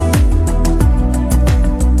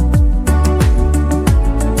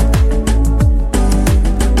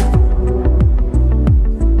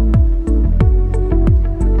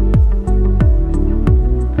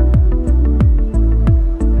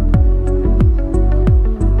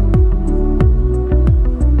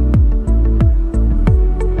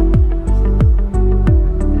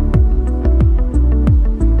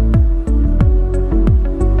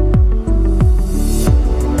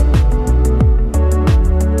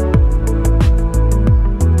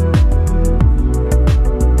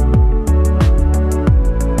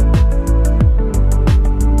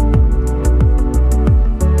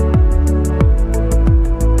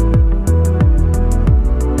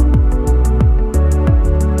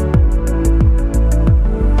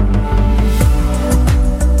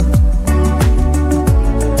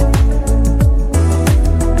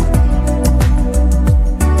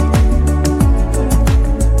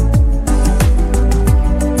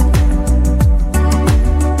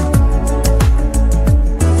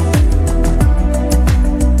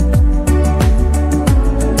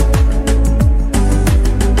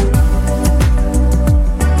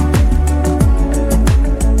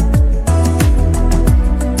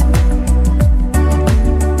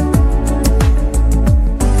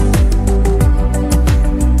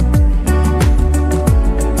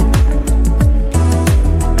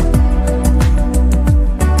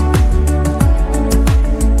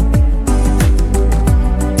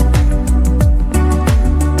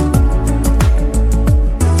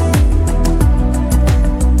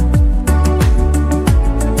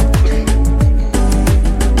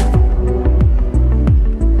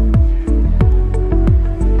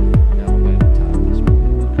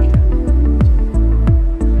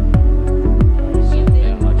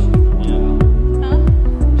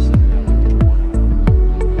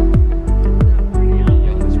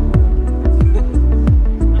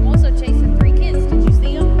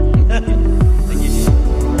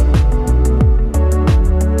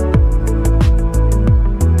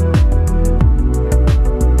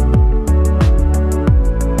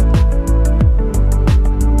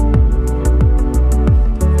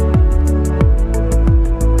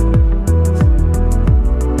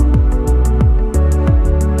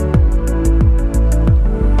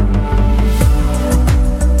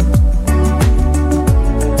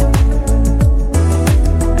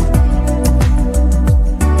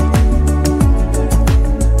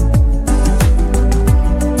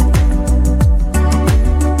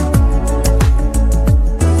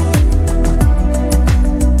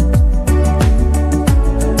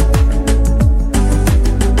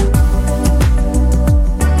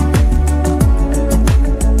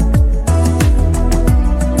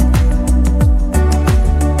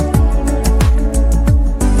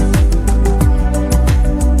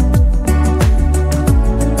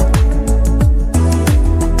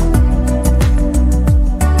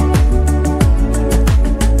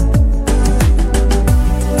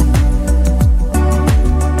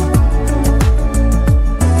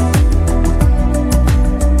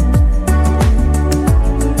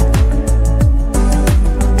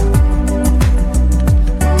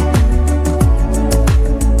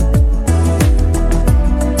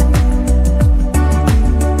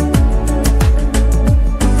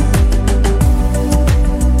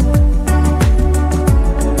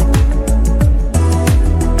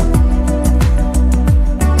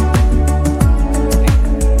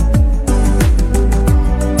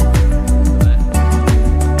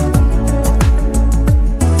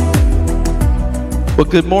Well,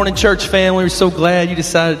 good morning, church family. We're so glad you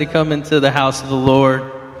decided to come into the house of the Lord.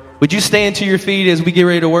 Would you stand to your feet as we get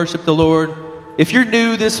ready to worship the Lord? If you're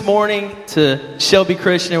new this morning to Shelby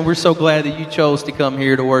Christian, we're so glad that you chose to come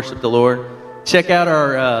here to worship the Lord. Check out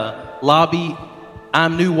our lobby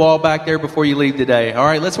I'm New wall back there before you leave today. All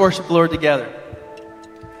right, let's worship the Lord together.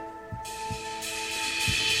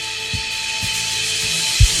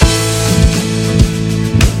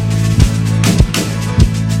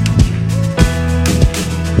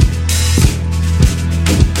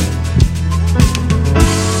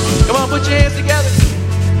 Put your hands together.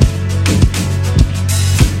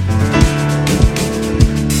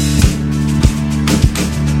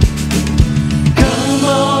 Come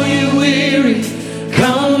all you weary,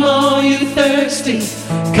 come all you thirsty,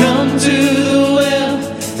 come to the well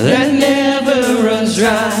that never runs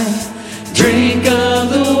dry. Drink of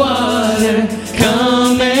the water,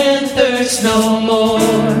 come and thirst no more.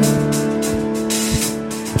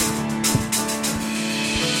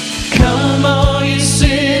 Come all you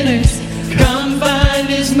sinners, come find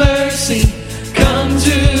His mercy. Come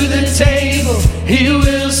to the table, He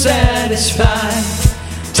will satisfy.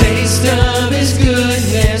 Taste of His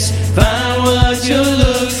goodness, find what you're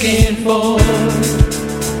looking for.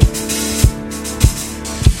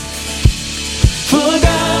 For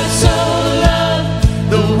God so loved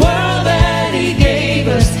the world that He gave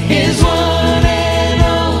us His one and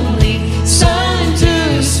only Son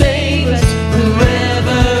to save us.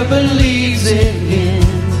 Whoever believes in Him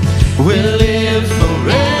will live forever.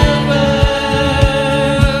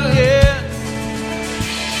 Yeah.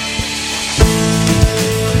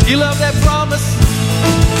 You love that promise?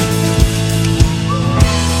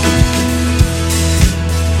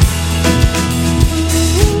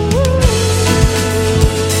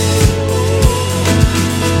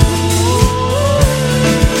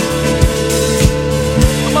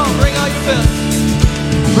 Come on, bring all your failures.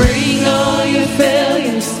 Bring all your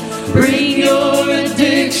failures, bring your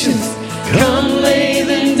addictions. Come lay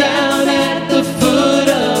them down at the foot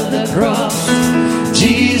of the cross.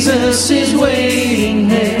 Jesus is waiting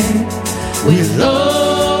there with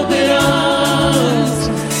open arms.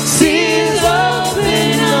 See His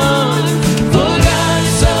open arms. For God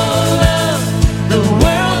so loved the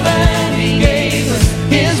world that He gave us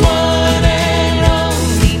His one and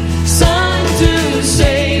only Son to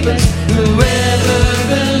save us. Whoever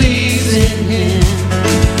believes in Him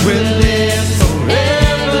will live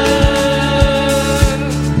forever.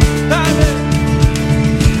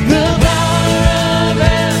 The power of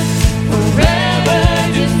hell forever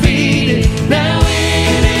defeated. Now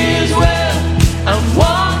it is well. I'm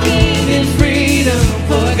walking in freedom.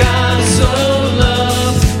 For God so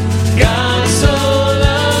loved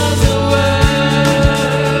the world.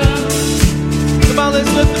 Come on,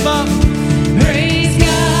 let's lift them up.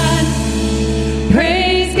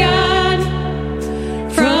 Praise God,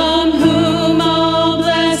 from whom all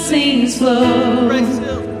blessings flow.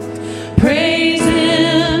 Praise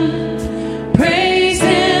Him. Praise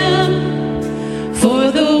Him,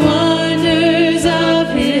 for the wonders of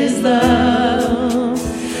His love.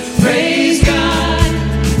 Praise God,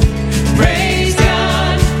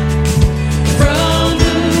 from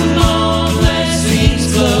whom all blessings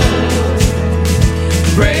flow.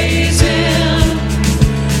 Praise Him,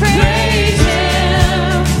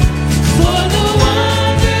 for the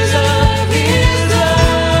wonders of His love.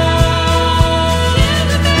 His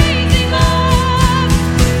amazing love.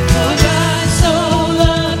 For God so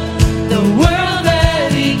loved the world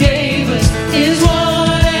that He gave us His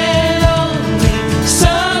one and only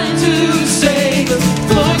Son to save us.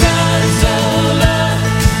 For God so loved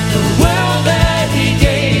the world that He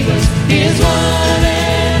gave us His one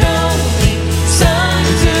and only Son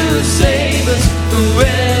to save us.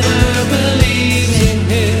 Whoever believes in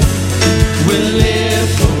Him will live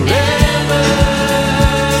forever.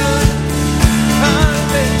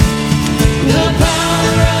 The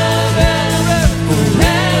power of hell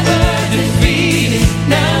forever defeated.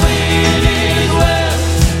 Now it is well.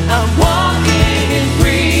 I'm walking in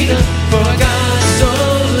freedom. For God so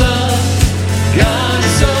loved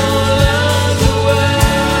the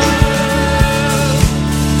world.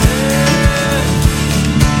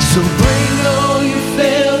 So bring all your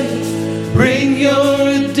failures, bring your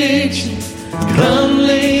addictions. Come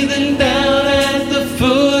lay them down at the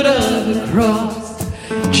foot of the cross.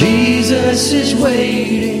 Jesus is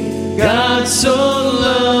waiting. God so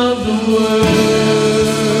loved the world.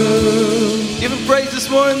 Give Him praise this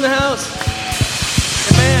morning in the house.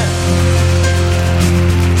 Amen.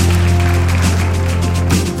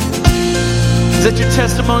 Is that your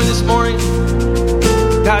testimony this morning?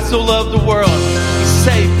 God so loved the world, He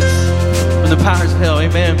saved us from the powers of hell.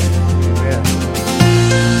 Amen. Amen.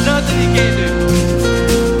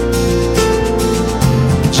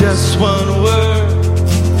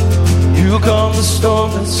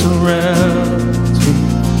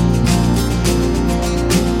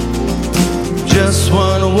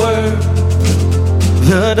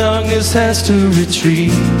 the darkness has to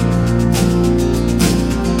retreat.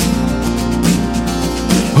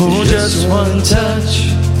 Oh, just one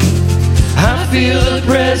touch, I feel the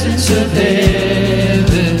presence of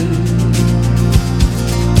heaven.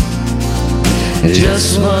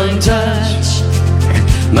 Just one touch,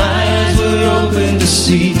 my eyes were open to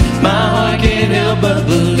see. My heart can't help but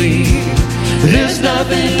believe. There's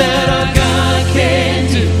nothing that our God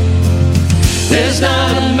can't do. There's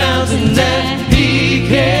not a mountain that He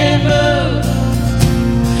can't move.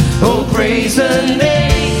 Oh, praise the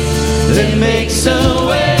name that makes a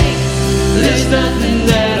way. There's nothing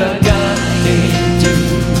that our God can't do.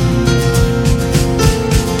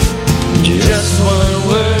 Just one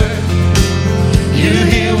word, you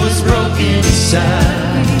heal what's broken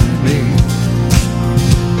inside me.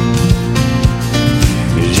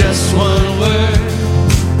 Just one word,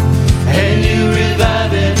 and you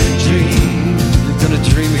revive every dream. You're gonna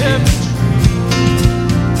dream again.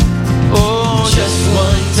 Oh, just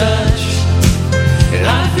one touch, and I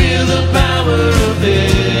feel the power of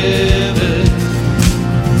heaven.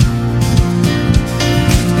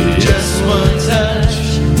 Just one touch,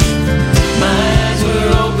 my eyes were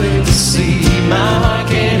open to see. My heart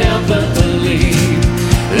can't help but believe.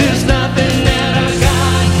 There's nothing that our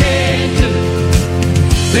God can't do.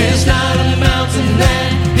 There's not a mountain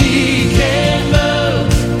that He can't move.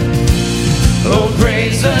 Oh,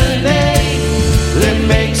 praise the name that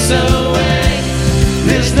makes a way.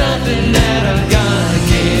 There's nothing that our God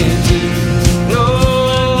can't do. No,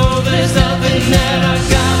 there's nothing that our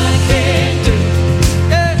God can't do.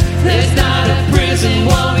 There's not a prison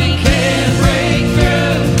wall He can't break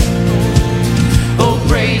through. Oh,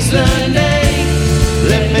 praise the name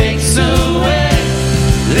that makes a way.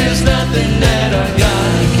 There's nothing that our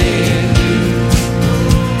God can't do.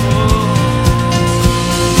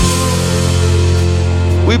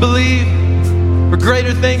 We believe for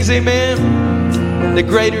greater things, amen. The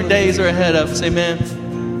greater days are ahead of us, amen.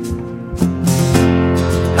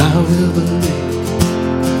 I will believe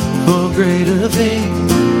for greater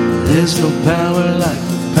things. There's no power like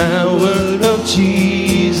the power of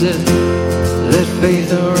Jesus. Let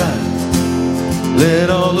faith arise, let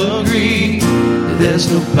all agree. There's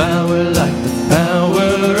no power like the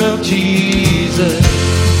power of Jesus.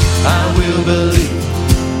 I will believe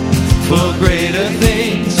for greater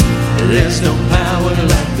things. There's no power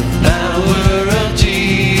like the power of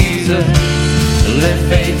Jesus. Let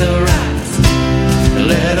faith arise,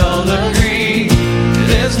 let all agree.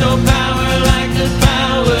 There's no power like the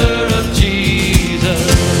power of Jesus.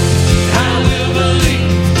 I will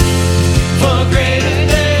believe for greater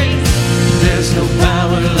things. There's no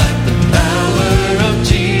power like the power of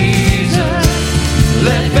Jesus.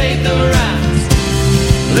 Let faith arise,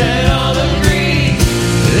 let all agree.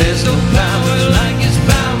 There's no power like His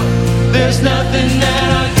power. There's nothing that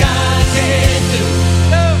our God can't do.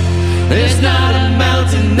 There's not a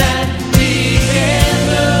mountain that He can't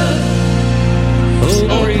move.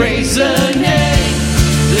 Oh, praise the name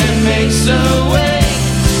that makes a way.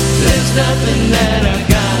 There's nothing that our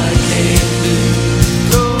God can't do.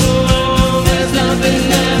 Oh, there's nothing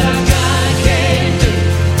that our God can't do.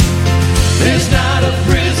 There's not a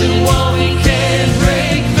prison wall He can't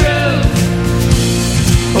break through.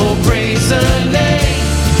 Oh, praise the name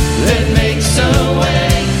that makes a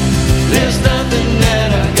way. There's nothing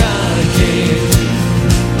that our God can't do.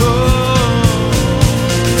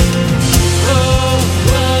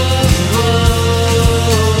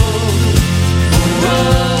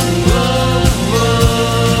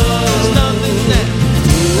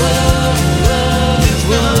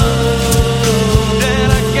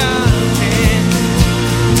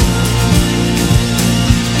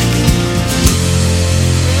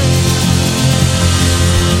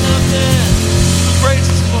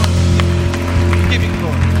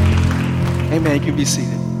 Amen. You can be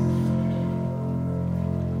seated.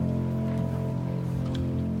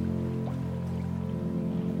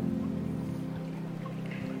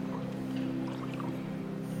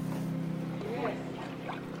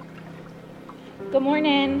 Good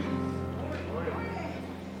morning.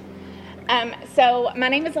 So my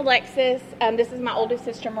name is Alexis. This is my oldest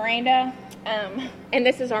sister, Miranda, and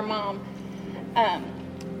this is our mom.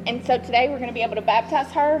 And so today we're going to be able to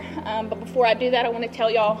baptize her. But before I do that, I want to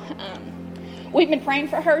tell y'all, we've been praying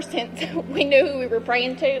for her since we knew who we were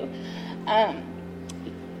praying to.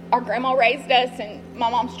 Our grandma raised us, and my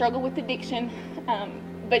mom struggled with addiction,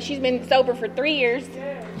 but she's been sober for 3 years.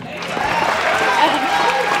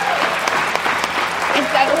 And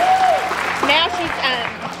so now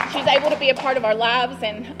she's able to be a part of our lives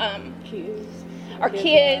and our kids,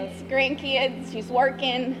 grandkids. She's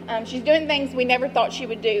working. She's doing things we never thought she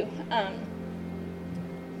would do.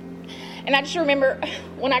 And I just remember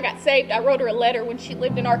when I got saved, I wrote her a letter when she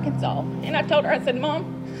lived in Arkansas. And I told her, I said,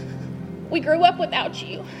 Mom, we grew up without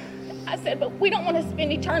you. I said, but we don't want to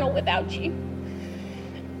spend eternal without you.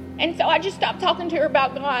 And so I just stopped talking to her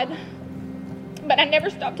about God. But I never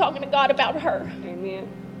stopped talking to God about her. Amen.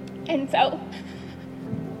 And so,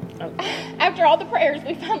 after all the prayers,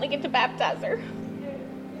 we finally get to baptize her.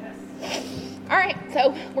 Yes. All right,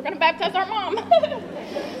 so we're going to baptize our mom. All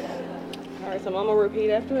right, so Mama will repeat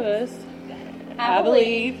after us. I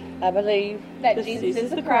believe that Jesus is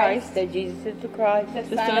the Christ, that Jesus is the Christ,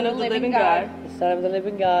 the Son of the living God, the Son of the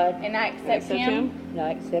living God, and I accept him and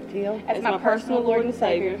I accept him as my personal Lord and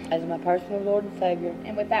Savior. as my personal Lord and Savior.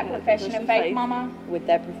 And with that profession of faith, Mama. With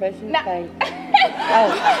that profession No. of faith.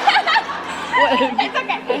 It's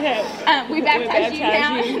okay. We baptize you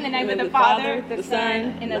now in the name of the Father, the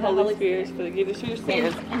Son, and of the Holy Spirit. For the forgiveness of your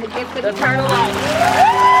sins. And the gift of eternal life.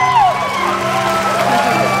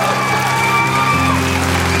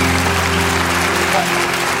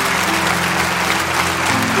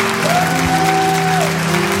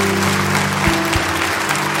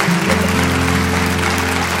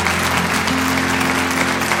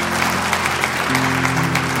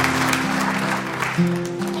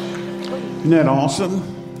 Isn't that awesome?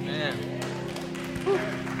 Well,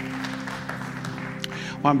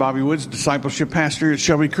 I'm Bobby Woods, Discipleship Pastor at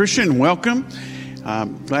Shelby Christian. Welcome.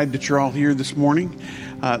 Glad that you're all here this morning.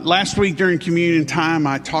 Last week during communion time,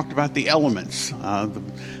 I talked about the elements,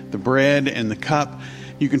 the bread and the cup.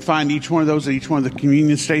 You can find each one of those at each one of the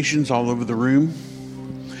communion stations all over the room.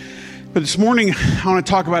 But this morning, I want to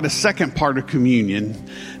talk about a second part of communion.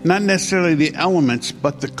 Not necessarily the elements,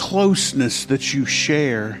 but the closeness that you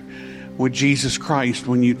share with Jesus Christ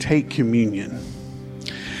when you take communion.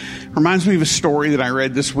 Reminds me of a story that I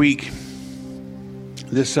read this week.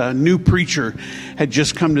 This new preacher had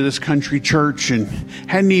just come to this country church and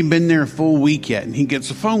hadn't even been there a full week yet. And he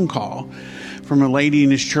gets a phone call from a lady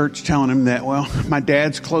in his church telling him that, well, my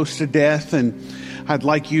dad's close to death and I'd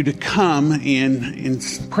like you to come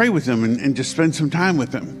and pray with him and just spend some time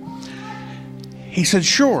with him. He said,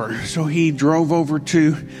 sure. So he drove over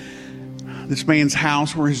to this man's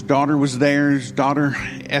house where his daughter was there. His daughter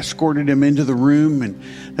escorted him into the room, and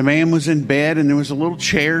the man was in bed, and there was a little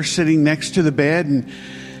chair sitting next to the bed, and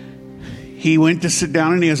he went to sit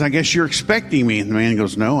down, and he goes, I guess you're expecting me. And the man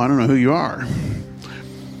goes, no, I don't know who you are.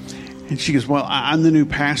 And she goes, well, I'm the new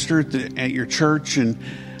pastor at your church, and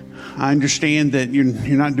I understand that you're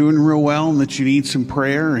not doing real well and that you need some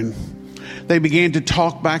prayer. And they began to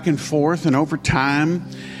talk back and forth, and over time,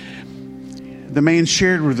 the man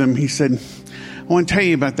shared with him, he said, I want to tell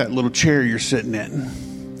you about that little chair you're sitting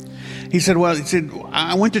in. He said,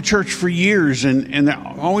 I went to church for years and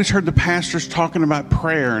I always heard the pastors talking about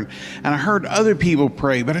prayer and I heard other people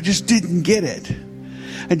pray, but I just didn't get it.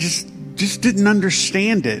 I just didn't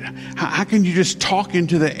understand it. How can you just talk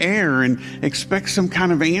into the air and expect some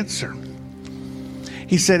kind of answer?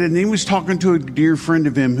 He said, and he was talking to a dear friend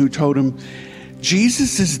of him who told him,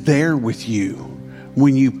 Jesus is there with you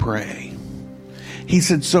when you pray. He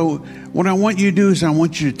said, so what I want you to do is I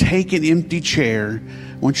want you to take an empty chair.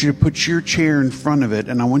 I want you to put your chair in front of it.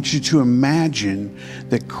 And I want you to imagine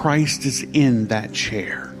that Christ is in that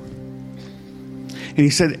chair. And he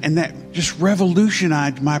said, and that just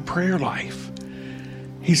revolutionized my prayer life.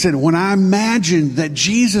 He said, when I imagined that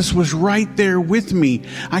Jesus was right there with me,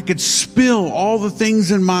 I could spill all the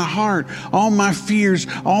things in my heart, all my fears,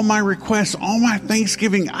 all my requests, all my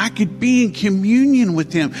thanksgiving. I could be in communion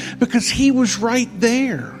with him because he was right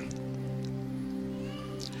there.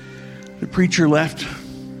 The preacher left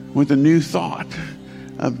with a new thought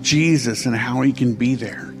of Jesus and how he can be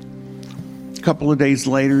there. A couple of days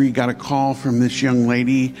later, he got a call from this young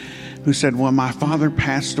lady who said, well, my father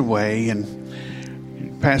passed away.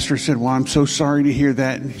 And pastor said, well, I'm so sorry to hear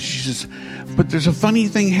that. And she says, but there's a funny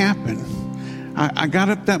thing happened. I got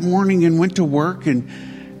up that morning and went to work, and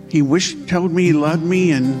he told me he loved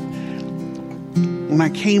me. And when I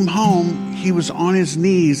came home, he was on his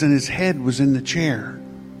knees and his head was in the chair.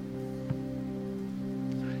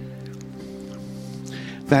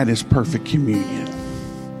 That is perfect communion.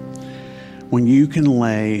 When you can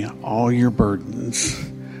lay all your burdens,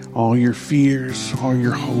 all your fears, all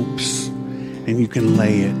your hopes, and you can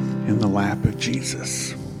lay it in the lap of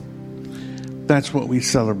Jesus. That's what we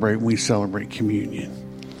celebrate when we celebrate communion,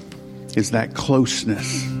 is that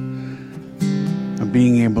closeness of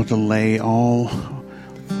being able to lay all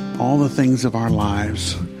the things of our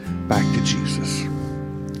lives back to Jesus.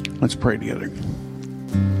 Let's pray together.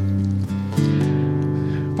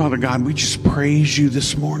 Father God, we just praise you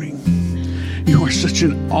this morning. You are such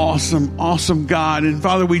an awesome, awesome God. And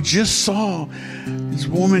Father, we just saw This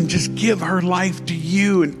woman just give her life to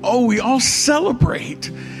you. And we all celebrate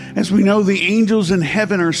as we know the angels in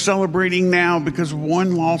heaven are celebrating now because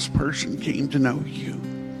one lost person came to know you.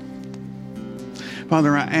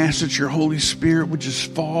 Father, I ask that your Holy Spirit would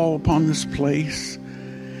just fall upon this place,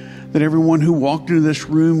 that everyone who walked into this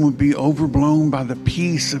room would be overblown by the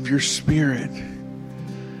peace of your Spirit.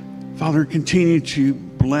 Father, continue to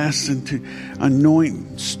bless and to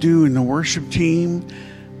anoint Stu and the worship team,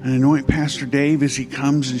 and anoint Pastor Dave as he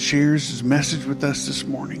comes and shares his message with us this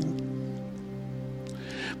morning.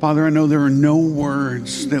 Father, I know there are no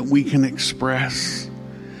words that we can express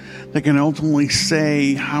that can ultimately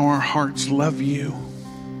say how our hearts love you.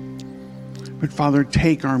 But Father,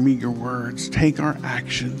 take our meager words, take our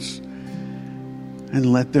actions,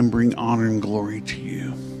 and let them bring honor and glory to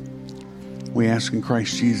you. We ask in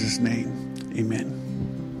Christ Jesus' name, amen.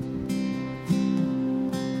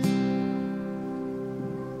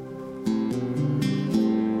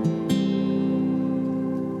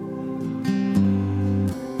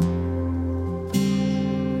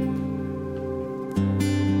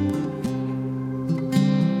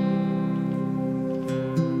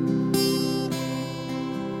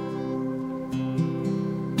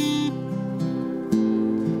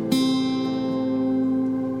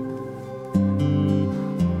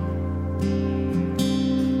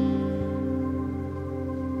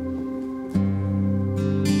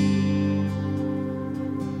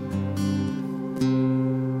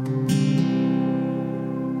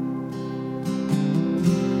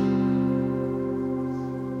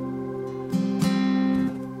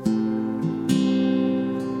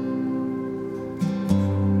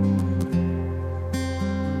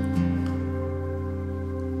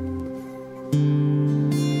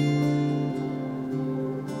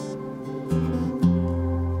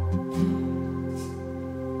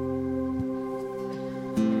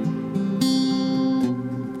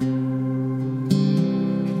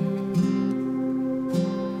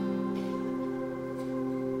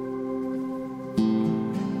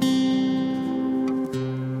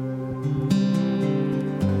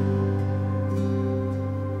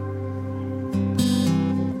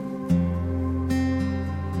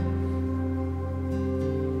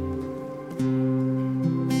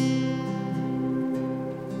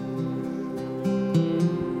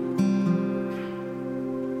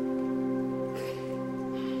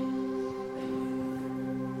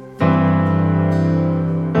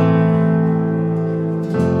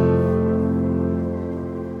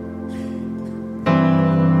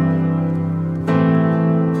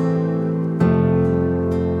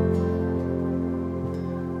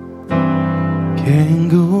 Can't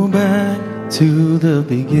go back to the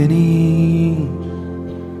beginning.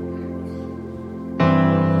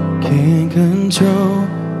 Can't control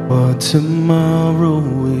what tomorrow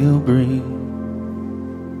will bring.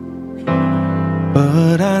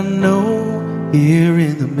 But I know here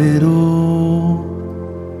in the middle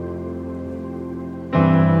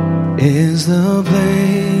is the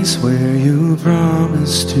place where you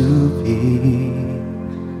promised to be.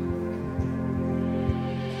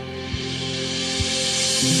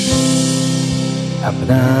 I'm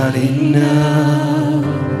not enough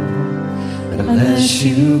unless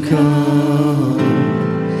you come.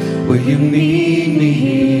 Will you meet me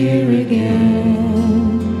here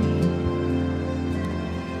again?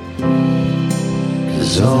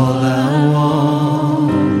 'Cause all I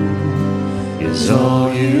want is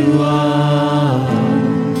all you are.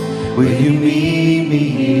 Will you meet me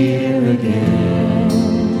here again?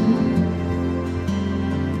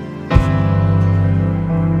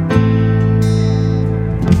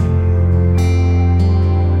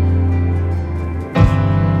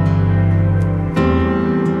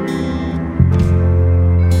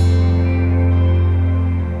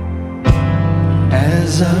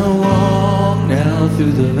 As I walk now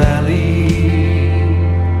through the valley,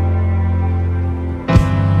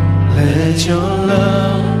 let your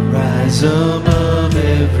love rise above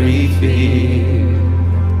every fear.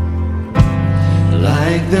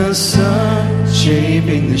 Like the sun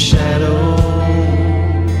shaping the shadow,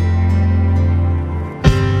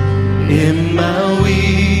 in my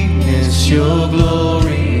weakness your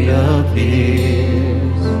glory appears.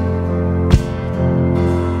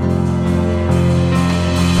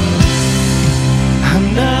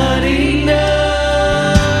 Not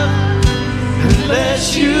enough unless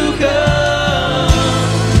you come.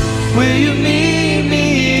 Will you meet me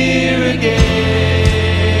here again?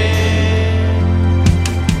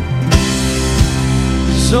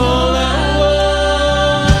 'Cause all I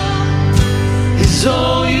want is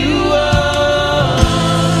all you are.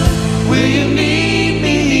 Will you meet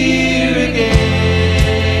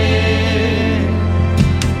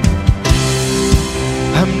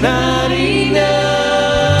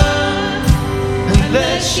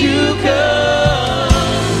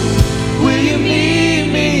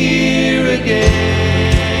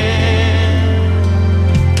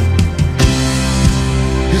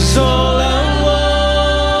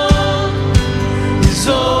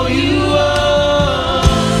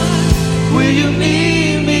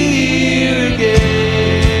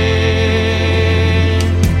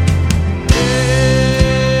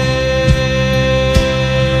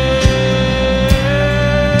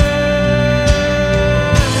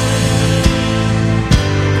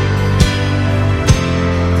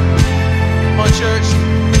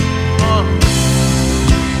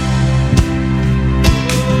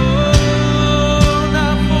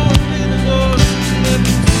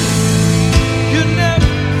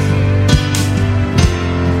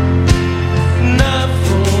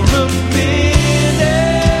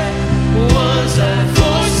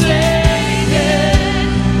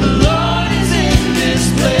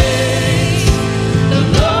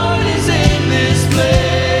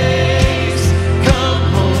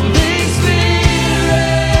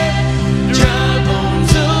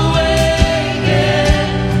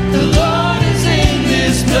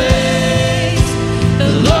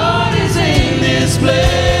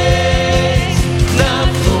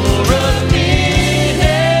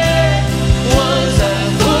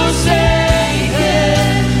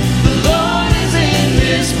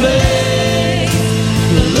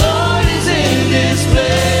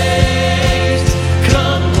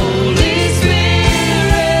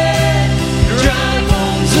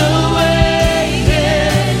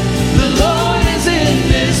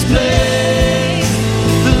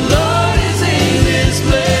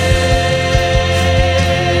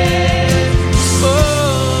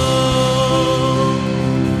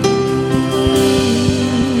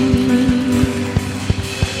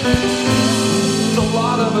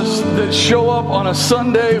on a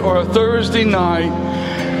Sunday or a Thursday night,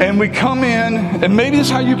 and we come in, and maybe this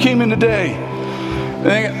is how you came in today.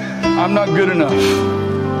 I'm not good enough.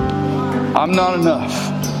 I'm not enough.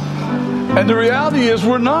 And the reality is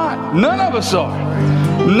we're not. None of us are.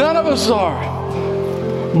 None of us are.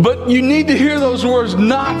 But you need to hear those words,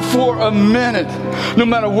 not for a minute. No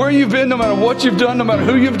matter where you've been, no matter what you've done, no matter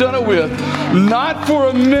who you've done it with. Not for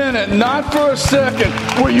a minute, not for a second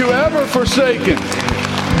were you ever forsaken.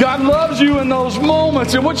 God loves you in those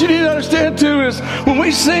moments. And what you need to understand too is when we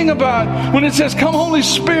sing about, when it says, come Holy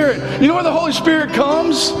Spirit, you know where the Holy Spirit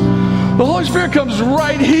comes? The Holy Spirit comes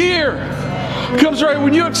right here. Comes right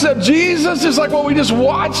when you accept Jesus, just like what we just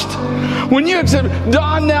watched. When you accept,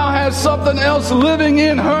 Dawn now has something else living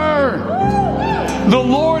in her. The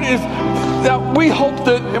Lord is, that we hope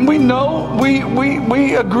that, and we know,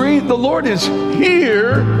 we agree, the Lord is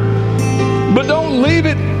here, but don't leave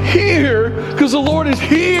it here, because the Lord is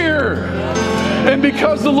here. And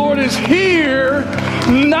because the Lord is here,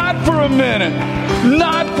 not for a minute,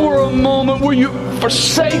 not for a moment were you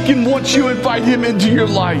forsaken once you invite Him into your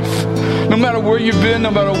life. No matter where you've been,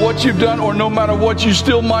 no matter what you've done, or no matter what you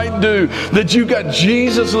still might do, that you got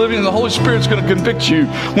Jesus living, and the Holy Spirit's going to convict you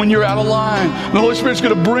when you're out of line. The Holy Spirit's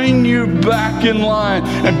going to bring you back in line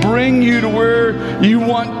and bring you to where you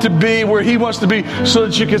want to be, where He wants to be, so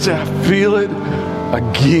that you can say, I feel it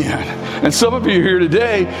again. And some of you are here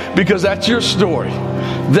today because that's your story.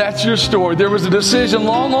 That's your story. There was a decision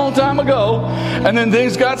long, long time ago, and then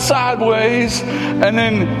things got sideways, and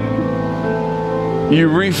then you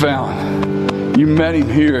refound. You met Him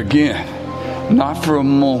here again. Not for a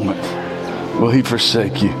moment will He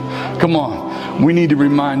forsake you. Come on. We need to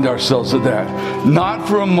remind ourselves of that. Not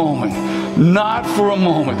for a moment. Not for a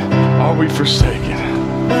moment are we forsaken.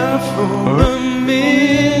 Not for a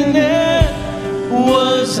minute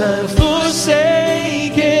was I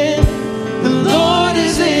forsaken. The Lord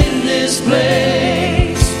is in this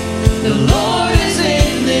place. The Lord is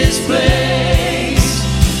in this place.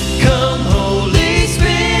 Come, Holy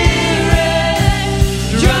Spirit,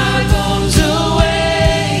 drive homes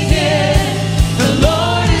away. The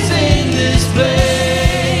Lord is in this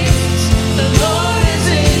place. The Lord is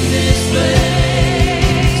in this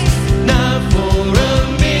place. Not for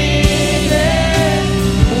a minute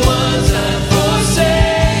was I forsaken.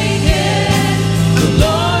 The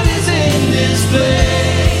Lord is in this place.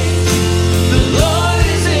 The Lord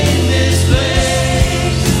is in this place.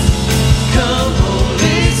 Come,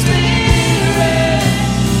 Holy Spirit,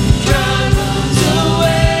 drive us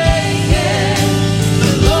away.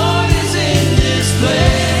 The Lord is in this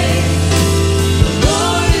place. The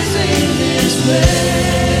Lord is in this place.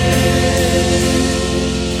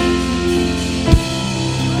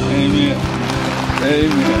 Amen.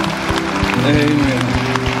 Amen. Amen.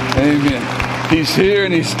 Amen. He's here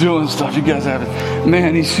and He's doing stuff. You guys have it.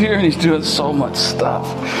 Man, He's here and He's doing so much stuff.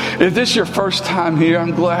 If this is your first time here,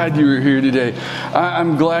 I'm glad you were here today.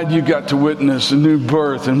 I'm glad you got to witness a new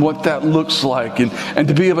birth and what that looks like, and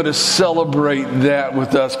to be able to celebrate that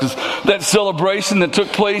with us, because that celebration that took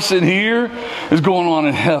place in here is going on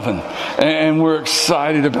in heaven. And we're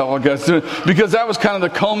excited about what God's doing, because that was kind of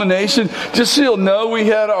the culmination. Just so you'll know, we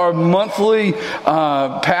had our monthly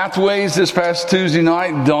pathways this past Tuesday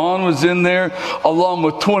night. Dawn was in there along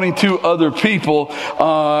with 22 other people,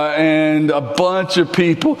 and a bunch of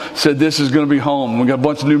people said this is going to be home. We got a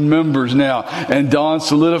bunch of new members now, and Dawn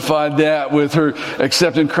solidified that with her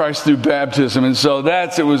accepting Christ through baptism. And so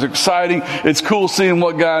it was exciting. It's cool seeing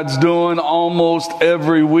what God's doing almost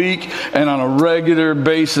every week and on a regular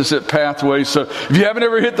basis at Pathways. So if you haven't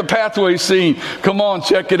ever hit the Pathway scene, come on,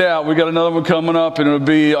 check it out. We got another one coming up, and it'll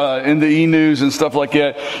be in the e-news and stuff like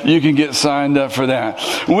that. You can get signed up for that.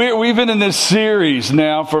 We've been in this series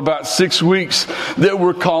now for about 6 weeks that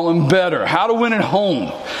we're calling Better. How to win at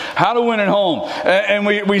home. How to win at home. And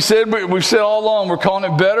we've said all along, we're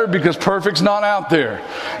calling it Better because perfect's not out there.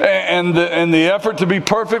 And the effort to be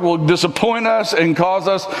perfect will disappoint us and cause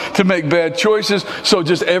us to make bad choices. So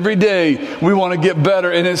just every day we want to get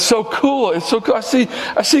better. And it's so cool. It's so cool. I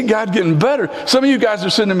see God getting better. Some of you guys are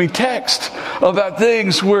sending me texts about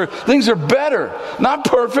things where things are better. Not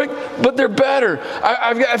perfect, but they're better.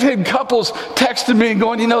 I've had couples texting me and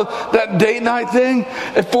going, that date night thing,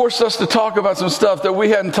 it forced us to talk about some stuff that we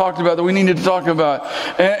hadn't talked about, that we needed to talk about.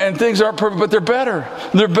 And things aren't perfect, but they're better.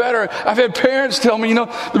 They're better. I've had parents tell me,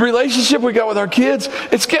 the relationship we got with our kids,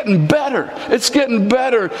 it's getting better. It's getting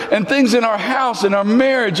better. And things in our house and our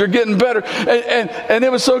marriage are getting better. And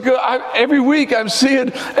it was so good. Every week I'm seeing,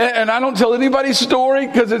 and I don't tell anybody's story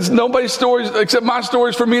because it's nobody's stories except my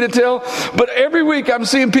stories for me to tell. But every week I'm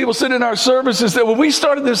seeing people sitting in our services that when we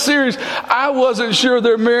started this series, I wasn't sure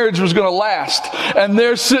their marriage was going to last. And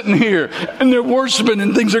they're sitting here and they're worshiping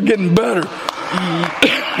and things are getting better.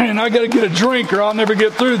 And I got to get a drink or I'll never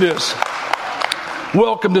get through this.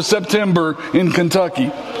 Welcome to September in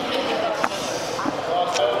Kentucky.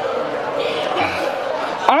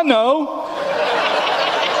 I know.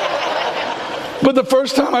 But the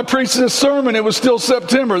first time I preached this sermon, it was still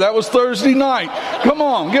September. That was Thursday night. Come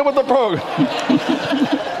on, get with the program.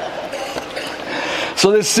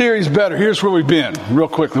 So this series better. Here's where we've been, real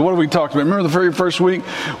quickly. What have we talked about? Remember the very first week?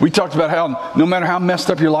 We talked about how no matter how messed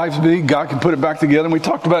up your life be, God can put it back together. And we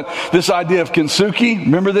talked about this idea of kintsugi.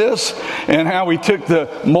 Remember this? And how we took the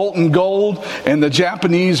molten gold and the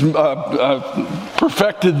Japanese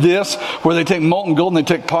perfected this, where they take molten gold and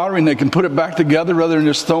they take pottery and they can put it back together rather than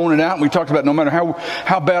just throwing it out. And we talked about no matter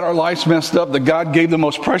how bad our life's messed up, that God gave the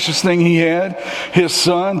most precious thing He had, His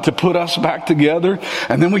Son, to put us back together.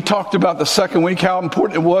 And then we talked about the second week, how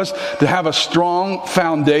important it was to have a strong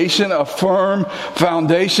foundation, a firm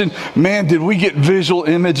foundation. Man, did we get visual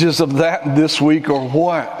images of that this week or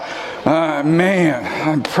what?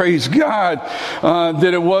 Man, praise God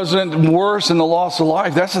that it wasn't worse than the loss of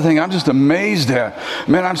life. That's the thing I'm just amazed at.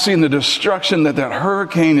 Man, I'm seeing the destruction that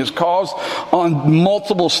hurricane has caused on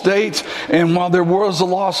multiple states. And while there was a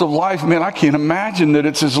loss of life, man, I can't imagine that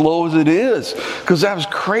it's as low as it is, because that was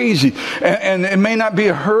crazy. And it may not be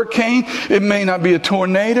a hurricane. It may not be a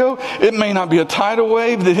tornado. It may not be a tidal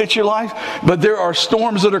wave that hits your life. But there are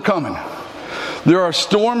storms that are coming. There are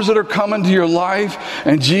storms that are coming to your life,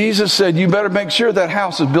 and Jesus said, you better make sure that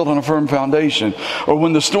house is built on a firm foundation, or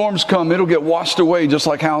when the storms come, it'll get washed away just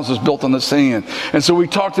like houses built on the sand. And so we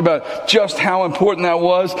talked about just how important that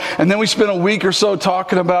was, and then we spent a week or so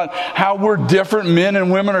talking about how we're different. Men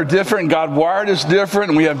and women are different, and God wired us different,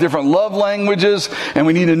 and we have different love languages, and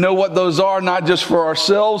we need to know what those are, not just for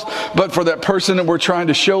ourselves, but for that person that we're trying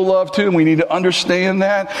to show love to, and we need to understand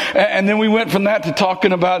that. And then we went from that to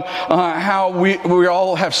talking about how we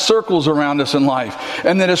all have circles around us in life,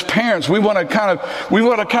 and that as parents we want to kind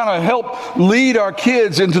of help lead our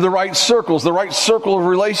kids into the right circles, the right circle of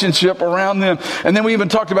relationship around them. And then we even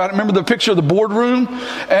talked about, remember the picture of the boardroom,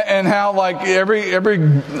 and how like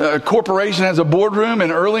every corporation has a boardroom,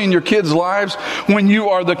 and early in your kids' lives, when you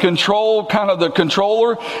are the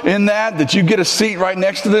controller in that you get a seat right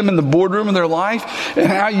next to them in the boardroom of their life, and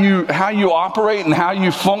how you operate and how you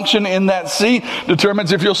function in that seat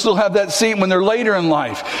determines if you'll still have that seat when they're later in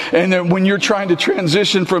life, and then when you're trying to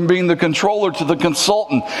transition from being the controller to the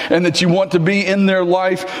consultant, and that you want to be in their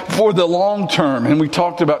life for the long term. And we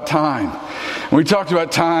talked about time. And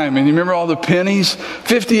you remember all the pennies?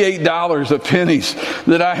 $58 of pennies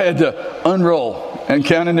that I had to unroll and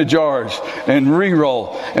count in the jars and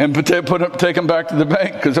re-roll and take them back to the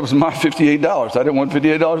bank, because it was my $58. I didn't want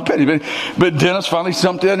 $58 a penny. But Dennis finally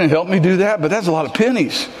jumped in and helped me do that. But that's a lot of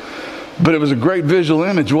pennies. But it was a great visual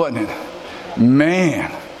image, wasn't it?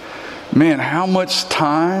 Man, how much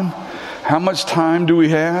time do we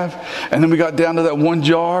have? And then we got down to that one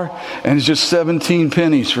jar, and it's just 17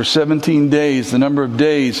 pennies for 17 days, the number of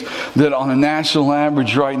days that on a national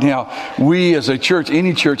average right now, we as a church,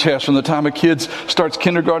 any church has, from the time a kid starts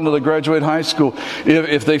kindergarten till they graduate high school.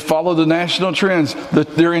 If they follow the national trends,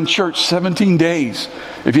 they're in church 17 days.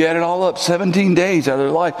 If you add it all up, 17 days out of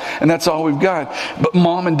their life, and that's all we've got. But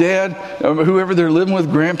mom and dad, whoever they're living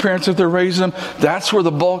with, grandparents that they're raising them, that's where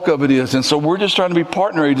the bulk of it is. And so we're just trying to be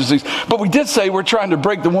partner agencies. But we did say we're trying to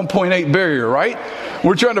break the 1.8 barrier, right?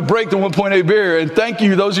 We're trying to break the 1.8 barrier. And thank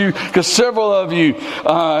you, those of you, because several of you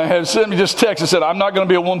have sent me just text and said, I'm not going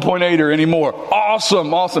to be a 1.8er anymore.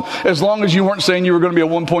 Awesome. As long as you weren't saying you were going to be a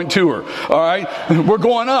 1.2er. All right? We're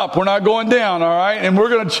going up. We're not going down. All right? And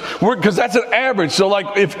because that's an average. So like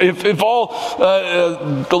if all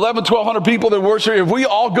 1,100 people that worship, if we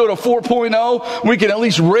all go to 4.0, we can at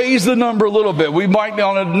least raise the number a little bit. We might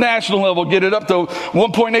on a national level get it up to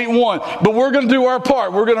 1.81. But we're going to do our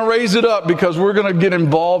part. We're going to raise it up, because we're going to get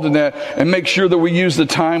involved in that and make sure that we use the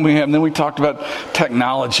time we have. And then we talked about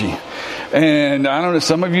technology. And I don't know,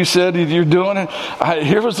 some of you said you're doing it.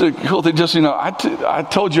 Here was the cool thing. Just, I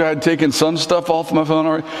told you I had taken some stuff off my phone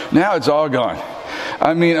already. Now it's all gone.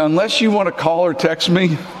 I mean, unless you want to call or text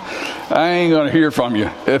me, I ain't going to hear from you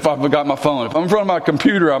if I forgot my phone. If I'm in front of my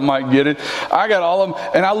computer, I might get it. I got all of them.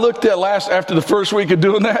 And I looked at after the first week of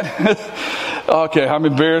doing that. Okay, I'm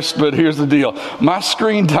embarrassed, but here's the deal. My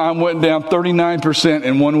screen time went down 39%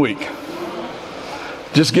 in 1 week.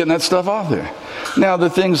 Just getting that stuff off there. Now, the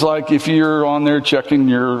things like if you're on there checking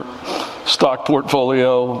your stock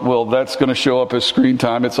portfolio, well, that's going to show up as screen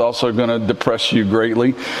time. It's also going to depress you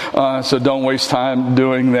greatly. So don't waste time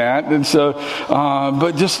doing that. And so,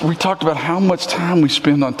 but just we talked about how much time we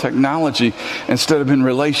spend on technology instead of in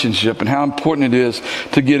relationship, and how important it is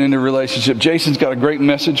to get into relationship. Jason's got a great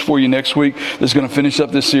message for you next week that's going to finish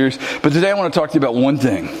up this series. But today I want to talk to you about one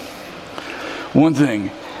thing,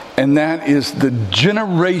 and that is the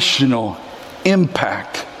generational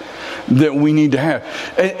impact that we need to have.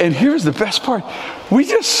 And here's the best part. We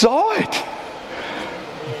just saw it.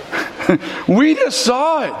 We just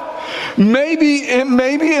saw it. Maybe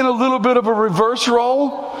in a little bit of a reverse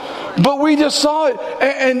role, but we just saw it.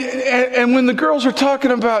 And when the girls are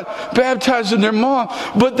talking about baptizing their mom,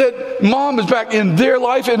 but that mom is back in their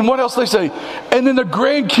life, and what else they say? And in the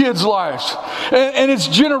grandkids' lives. And it's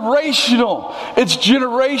generational. It's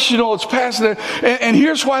generational. It's passing it. And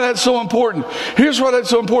here's why that's so important.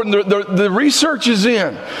 The research is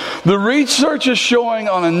in. The research is showing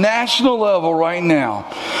on a national level right now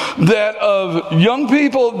that of young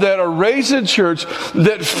people that are raised in church,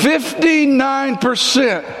 that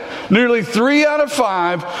 59%, nearly 3 out of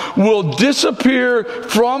 5, will disappear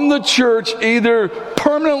from the church either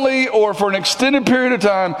permanently or for an extended period of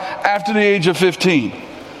time after the age of 15.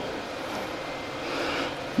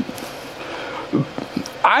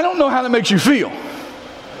 I don't know how that makes you feel.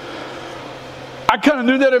 I kind of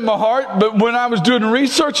knew that in my heart, but when I was doing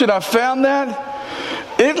research and I found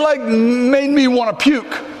that, it like made me want to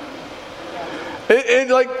puke. It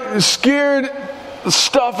like scared the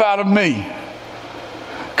stuff out of me.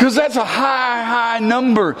 Because that's a high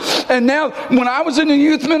number. And now, when I was in the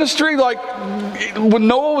youth ministry, like when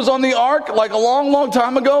Noah was on the ark, like a long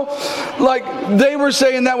time ago, like they were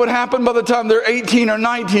saying that would happen by the time they're 18 or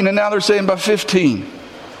 19, and now they're saying by 15.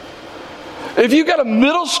 If you got a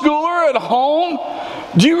middle schooler at home,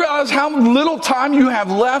 do you realize how little time you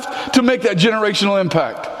have left to make that generational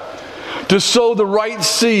impact? To sow the right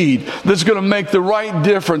seed that's going to make the right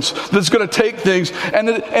difference, that's going to take things.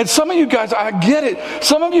 And some of you guys, I get it.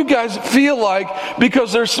 Some of you guys feel like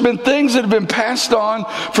because there's been things that have been passed on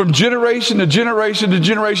from generation to generation to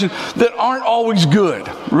generation that aren't always good,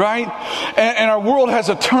 right? And our world has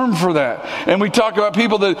a term for that. And we talk about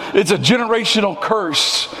people that it's a generational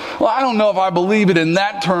curse. Well, I don't know if I believe it in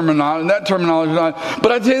that terminology or not.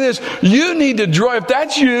 But I tell you this, you need to draw, if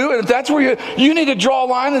that's you, and if that's where you need to draw a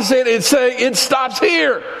line and say it stops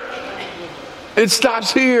here. It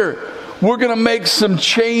stops here. We're going to make some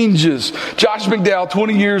changes. Josh McDowell,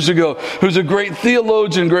 20 years ago, who's a great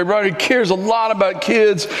theologian, great writer, he cares a lot about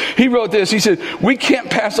kids. He wrote this. He said, we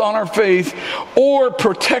can't pass on our faith or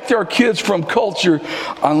protect our kids from culture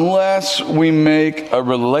unless we make a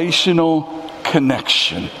relational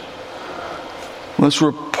connection. Unless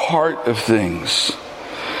we're part of things.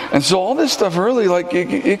 And so all this stuff really, like,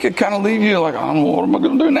 it could kind of leave you like, I don't know, what am I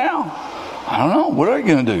going to do now? I don't know. What are you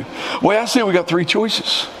going to do? Well, I say we got 3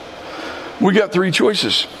 choices. We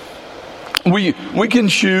can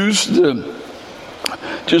choose to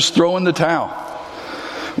just throw in the towel.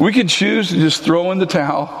 We can choose to just throw in the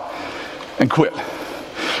towel and quit.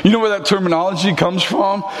 You know where that terminology comes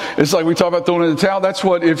from? It's like we talk about throwing in the towel. That's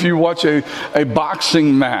what if you watch a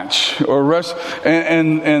boxing match or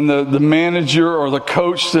and the manager or the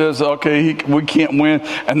coach says, okay, we can't win,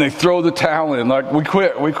 and they throw the towel in, like we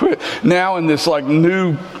quit. Now in this like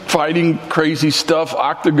new fighting crazy stuff,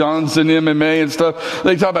 octagons and MMA and stuff,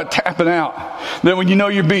 they talk about tapping out. Then when you know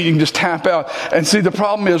you're beat, you can just tap out. And see, the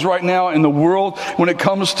problem is right now in the world, when it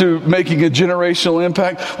comes to making a generational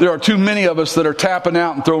impact, there are too many of us that are tapping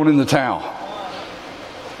out and throwing in the towel.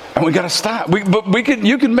 And we got to stop.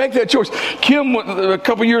 You can make that choice. Kim, a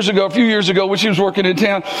few years ago, when she was working in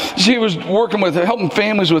town, she was working with helping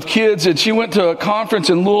families with kids, and she went to a conference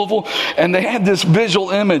in Louisville, and they had this visual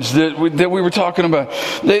image that we were talking about.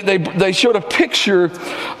 They showed a picture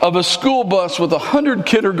of a school bus with 100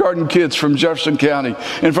 kindergarten kids from Jefferson County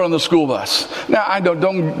in front of the school bus. Now, I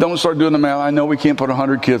don't start doing the math. I know we can't put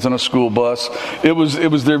 100 kids on a school bus. It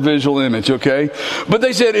was their visual image, okay? But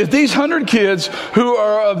they said if these 100 kids who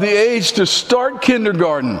are of the age to start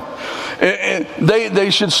kindergarten, they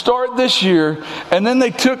should start this year, and then they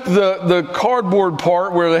took the cardboard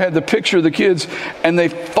part where they had the picture of the kids and they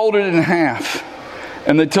folded it in half,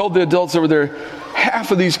 and they told the adults over there,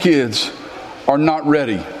 half of these kids are not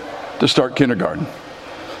ready to start kindergarten.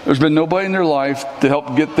 There's been nobody in their life to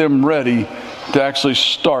help get them ready to actually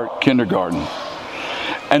start kindergarten.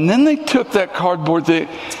 And then they took that cardboard thing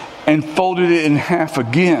and folded it in half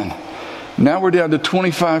again. Now we're down to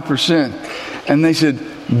 25%. And they said,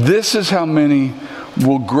 this is how many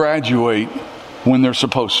will graduate when they're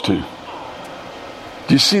supposed to.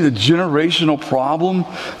 Do you see the generational problem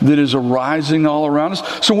that is arising all around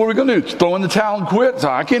us? So what are we going to do? Throw in the towel and quit? So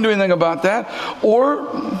I can't do anything about that.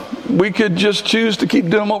 Or we could just choose to keep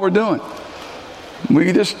doing what we're doing. We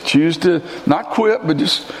could just choose to not quit, but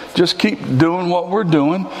just keep doing what we're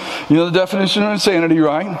doing. You know the definition of insanity,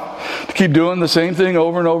 right? To keep doing the same thing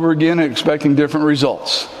over and over again and expecting different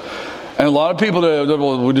results. And a lot of people,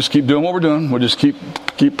 we'll just keep doing what we're doing. We'll just keep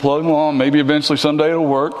plugging along. Maybe eventually someday it'll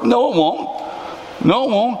work. No, it won't. No,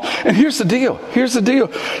 it won't. And here's the deal.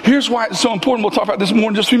 Here's why it's so important. We'll talk about this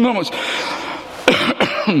more in just a few moments.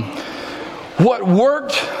 What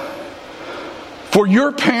worked for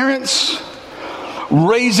your parents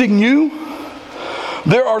raising you,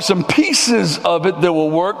 there are some pieces of it that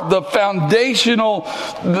will work. The foundational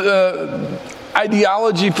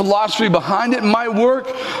ideology, philosophy behind it might work,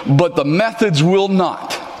 but the methods will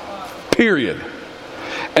not. Period.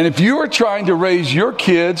 And if you are trying to raise your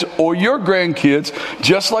kids or your grandkids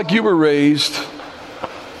just like you were raised,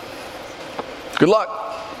 good luck.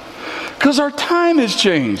 Because our time has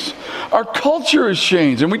changed. Our culture has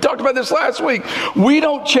changed. And we talked about this last week. We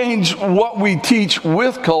don't change what we teach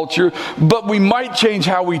with culture, but we might change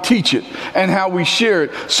how we teach it and how we share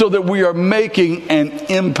it so that we are making an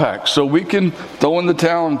impact. So we can throw in the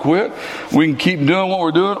towel and quit. We can keep doing what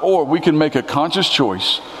we're doing, or we can make a conscious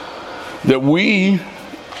choice that we,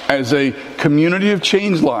 as a community of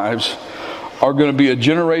changed lives, are going to be a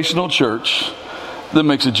generational church that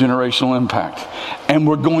makes a generational impact. And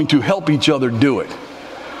we're going to help each other do it.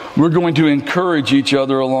 We're going to encourage each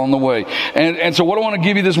other along the way. And so what I want to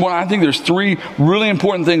give you this morning, I think there's 3 really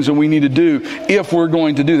important things that we need to do if we're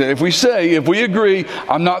going to do that. If we agree,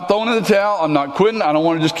 I'm not throwing in the towel, I'm not quitting, I don't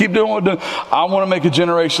want to just keep doing what I'm doing, I want to make a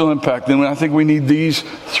generational impact, then I think we need these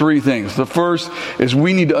 3 things. The first is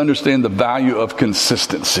we need to understand the value of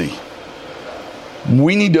consistency.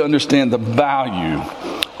 We need to understand the value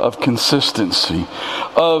of consistency,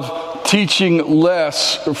 of teaching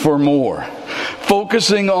less for more.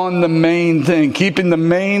 Focusing on the main thing, keeping the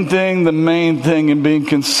main thing, and being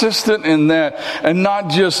consistent in that, and not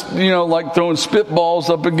just, like throwing spitballs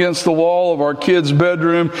up against the wall of our kids'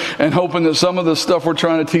 bedroom and hoping that some of the stuff we're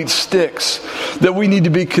trying to teach sticks. That we need to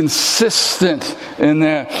be consistent in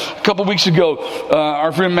that. A couple weeks ago,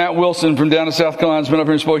 our friend Matt Wilson from down in South Carolina has been up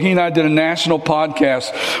here and spoke. He and I did a national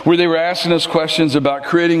podcast where they were asking us questions about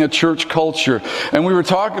creating a church culture. And we were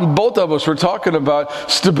talking, both of us were talking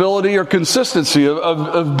about stability or consistency,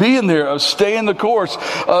 of being there, of staying the course,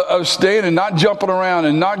 of staying and not jumping around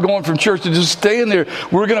and not going from church to just staying there.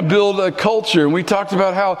 We're going to build a culture. And we talked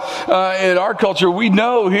about how in our culture, we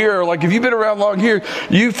know here, like if you've been around long here,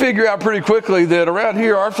 you figure out pretty quickly that around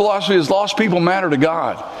here, our philosophy is lost people matter to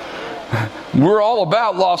God. We're all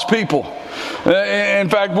about lost people. In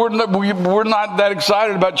fact, we're not that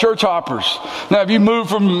excited about church hoppers. Now, if you move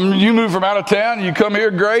from out of town, you come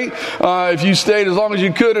here, great. If you stayed as long as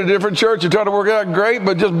you could at a different church, you try to work it out, great.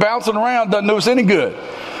 But just bouncing around doesn't do us any good.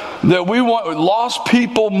 That we want lost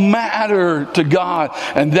people matter to God,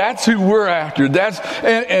 and that's who we're after.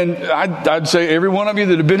 I'd say every one of you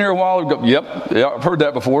that have been here a while go, yep, I've heard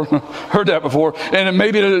that before, and it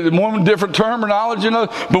may be a more different terminology,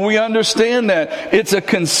 but we understand that it's a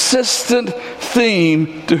consistent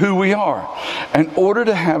theme to who we are. In order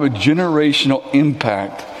to have a generational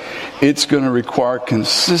impact, it's going to require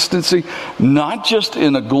consistency, not just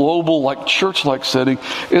in a global, church-like setting.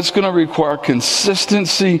 It's going to require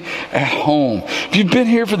consistency at home. If you've been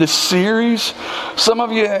here for this series, some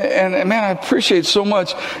of you, and man, I appreciate so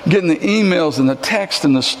much getting the emails and the text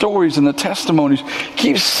and the stories and the testimonies.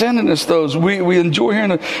 Keep sending us those. We enjoy hearing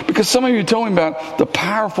it because some of you told me about the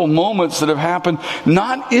powerful moments that have happened,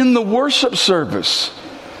 not in the worship service.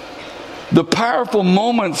 The powerful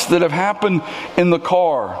moments that have happened in the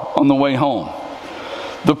car on the way home.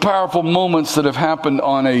 The powerful moments that have happened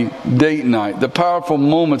on a date night. The powerful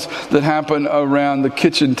moments that happen around the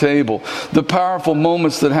kitchen table. The powerful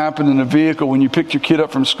moments that happen in a vehicle when you picked your kid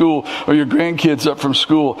up from school or your grandkids up from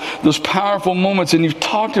school. Those powerful moments, and you've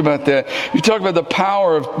talked about that. You've talked about the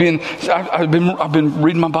power of being, I've been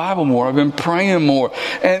reading my Bible more. I've been praying more.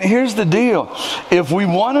 And here's the deal. If we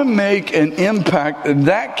want to make an impact,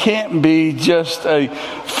 that can't be just a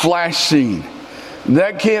flash scene.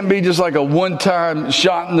 That can't be just like a one-time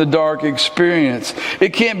shot in the dark experience.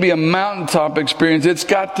 It can't be a mountaintop experience. It's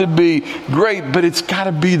got to be great, but it's got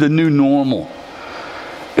to be the new normal.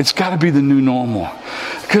 It's got to be the new normal.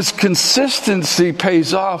 Because consistency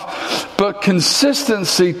pays off, but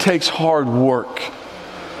consistency takes hard work.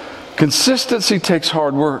 Consistency takes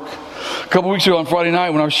hard work. A couple weeks ago on Friday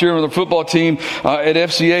night when I was sharing with the football team at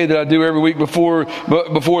FCA that I do every week before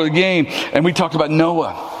the game, and we talked about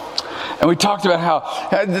Noah. And we talked about how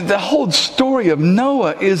the whole story of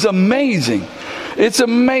Noah is amazing. It's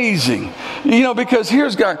amazing. Because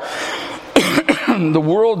here's God. The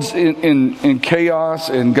world's in chaos,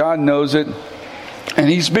 and God knows it. And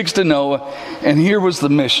he speaks to Noah, and here was the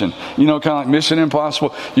mission. Kind of like Mission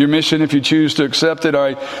Impossible. Your mission if you choose to accept it. All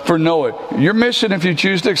right, for Noah, your mission if you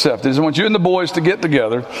choose to accept it is I want you and the boys to get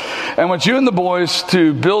together. I want you and the boys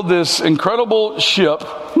to build this incredible ship,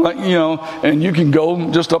 and you can go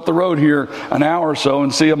just up the road here an hour or so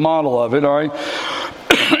and see a model of it, all right?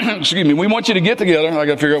 Excuse me. We want you to get together. I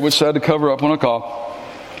got to figure out which side to cover up on a call.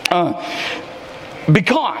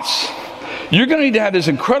 Because you're going to need to have this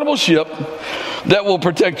incredible ship that will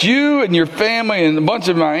protect you and your family and a bunch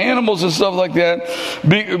of my animals and stuff like that,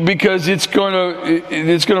 because it's going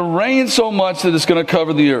to rain so much that it's going to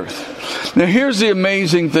cover the earth. Now, here's the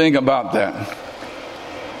amazing thing about that.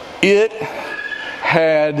 It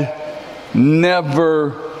had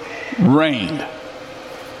never rained.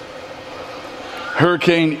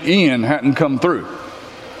 Hurricane Ian hadn't come through.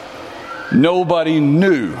 Nobody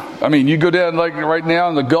knew. I mean, you go down like right now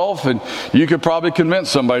in the Gulf and you could probably convince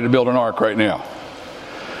somebody to build an ark right now.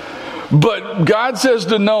 But God says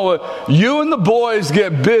to Noah, you and the boys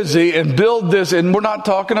get busy and build this. And we're not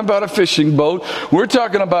talking about a fishing boat. We're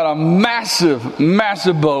talking about a massive,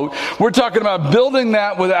 massive boat. We're talking about building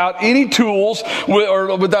that without any tools,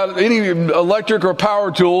 or without any electric or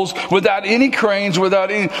power tools, without any cranes,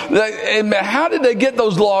 without any... And how did they get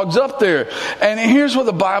those logs up there? And here's what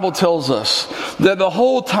the Bible tells us. That the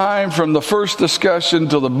whole time from the first discussion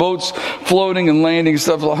till the boats floating and landing and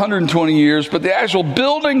stuff, 120 years. But the actual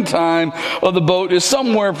building time of the boat is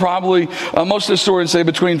somewhere probably, most historians say,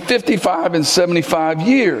 between 55 and 75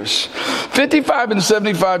 years. 55 and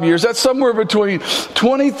 75 years, that's somewhere between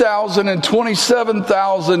 20,000 and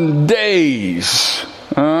 27,000 days,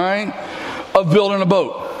 all right, of building a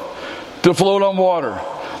boat to float on water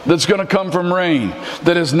that's going to come from rain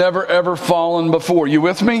that has never ever fallen before. You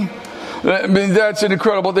with me? I mean, that's an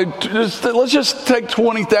incredible thing. Let's just take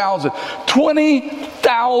 20,000.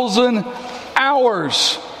 20,000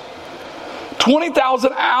 hours.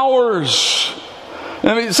 20,000 hours.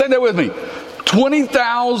 I mean, say that with me.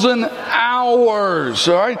 20,000 hours.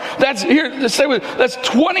 All right. That's here. Let's say with. That's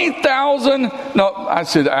 20,000. No, I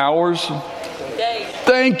said hours. Days.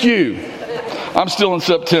 Thank you. I'm still in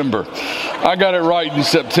September. I got it right in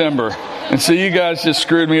September. And so you guys just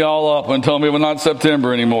screwed me all up and told me we're not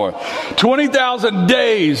September anymore. 20,000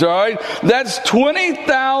 days. All right. That's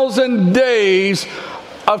 20,000 days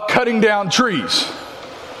of cutting down trees.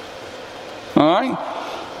 All right?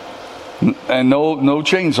 And no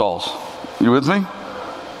chainsaws. You with me?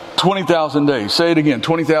 20,000 days. Say it again.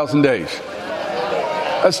 20,000 days.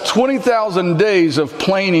 That's 20,000 days of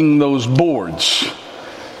planing those boards.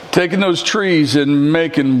 Taking those trees and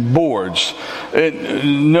making boards.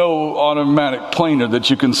 No automatic planer that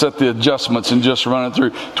you can set the adjustments and just run it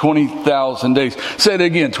through. 20,000 days. Say it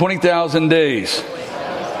again. 20,000 days.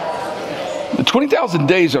 20,000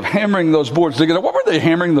 days of hammering those boards together. What were they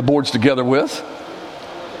hammering the boards together with?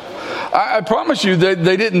 I promise you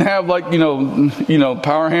they didn't have like,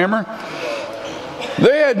 power hammer.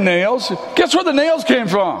 They had nails. Guess where the nails came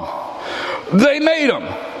from? They made them.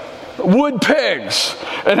 Wood pegs.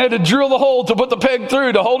 And had to drill the hole to put the peg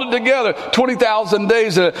through to hold it together. 20,000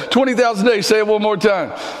 days. 20,000 days. Say it one more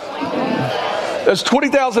time. That's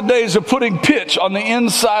 20,000 days of putting pitch on the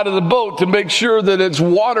inside of the boat to make sure that it's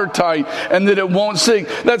watertight and that it won't sink.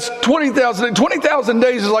 That's 20,000. 20,000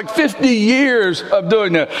 days is like 50 years of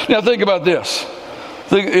doing that. Now think about this.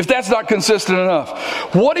 If that's not consistent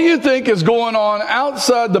enough, what do you think is going on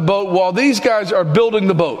outside the boat while these guys are building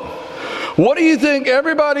the boat? What do you think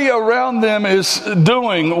everybody around them is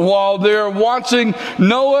doing while they're watching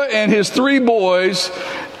Noah and his 3 boys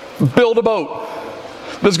build a boat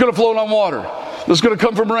that's going to float on water? That's going to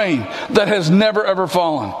come from rain that has never ever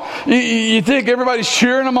fallen. You think everybody's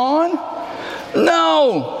cheering them on?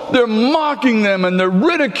 No, they're mocking them and they're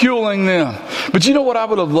ridiculing them. But you know what I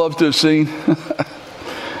would have loved to have seen?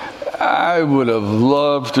 I would have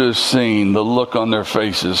loved to have seen the look on their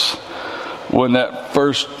faces when that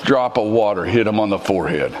first drop of water hit them on the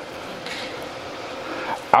forehead.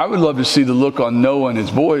 I would love to see the look on Noah and his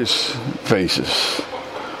boys' faces.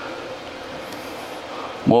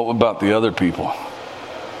 What about the other people?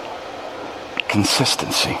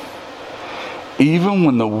 Consistency. Even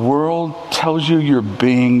when the world tells you you're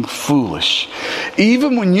being foolish,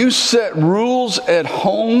 even when you set rules at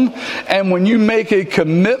home and when you make a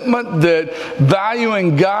commitment that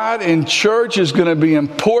valuing God in church is going to be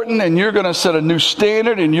important and you're going to set a new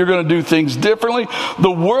standard and you're going to do things differently,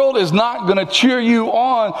 the world is not going to cheer you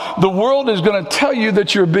on. The world is going to tell you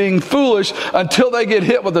that you're being foolish until they get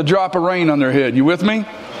hit with a drop of rain on their head. You with me?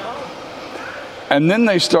 And then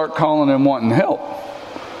they start calling and wanting help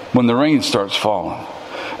when the rain starts falling.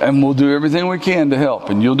 And we'll do everything we can to help.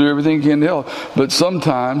 And you'll do everything you can to help. But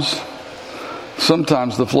sometimes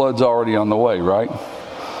the flood's already on the way, right?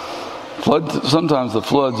 Sometimes the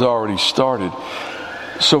flood's already started.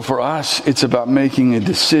 So for us, it's about making a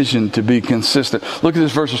decision to be consistent. Look at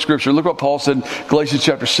this verse of Scripture. Look what Paul said in Galatians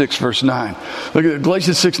chapter 6, verse 9. Look at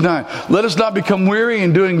Galatians 6, 9. Let us not become weary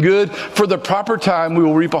in doing good. For the proper time we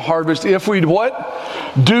will reap a harvest. If we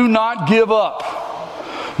what? Do not give up.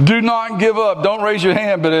 Do not give up. Don't raise your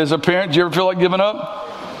hand, but as a parent, do you ever feel like giving up?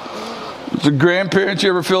 As a grandparent, do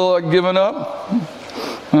you ever feel like giving up?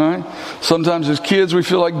 All right. Sometimes as kids, we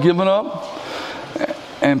feel like giving up.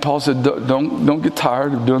 And Paul said, don't get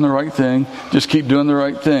tired of doing the right thing. Just keep doing the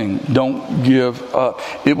right thing. Don't give up.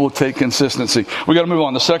 It will take consistency. We got to move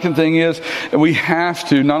on. The second thing is we have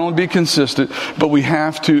to not only be consistent, but we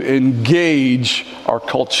have to engage our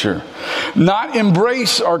culture. Not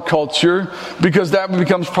embrace our culture, because that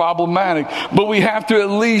becomes problematic. But we have to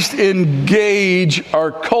at least engage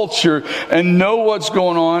our culture and know what's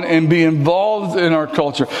going on and be involved in our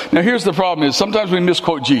culture. Now here's the problem is sometimes we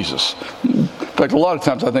misquote Jesus. In fact, a lot of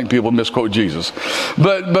times I think people misquote Jesus.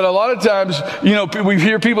 But a lot of times, we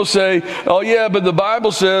hear people say, oh yeah, but the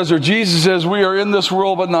Bible says, or Jesus says, we are in this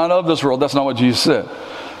world but not of this world. That's not what Jesus said.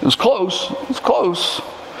 It was close. It's close.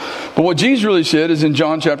 But what Jesus really said is in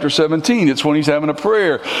John chapter 17. It's when he's having a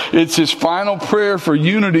prayer. It's his final prayer for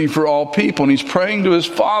unity for all people. And he's praying to his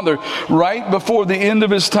Father right before the end of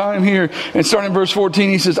his time here. And starting in verse 14,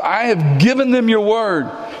 he says, I have given them your word.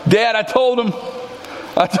 Dad, I told them.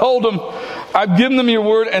 I've given them your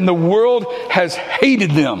word, and the world has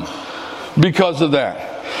hated them because of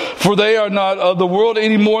that. For they are not of the world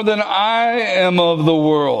any more than I am of the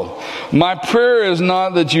world. My prayer is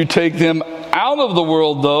not that you take them out of the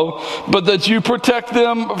world, though, but that you protect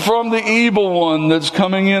them from the evil one that's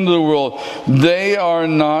coming into the world. They are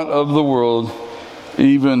not of the world,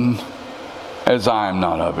 even as I am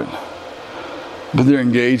not of it. But they're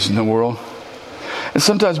engaged in the world. And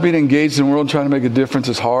sometimes being engaged in the world, trying to make a difference,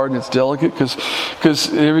 is hard and it's delicate because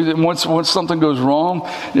once something goes wrong,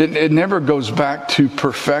 it never goes back to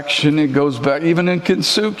perfection. It goes back, even in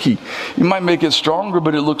kintsugi. You might make it stronger,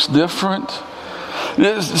 but it looks different.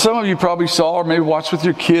 Some of you probably saw or maybe watched with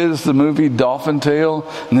your kids the movie Dolphin Tale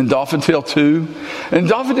and then Dolphin Tale 2. And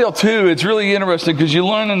Dolphin Tale 2, it's really interesting because you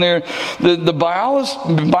learn in there the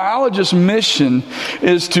biologist's mission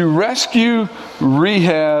is to rescue,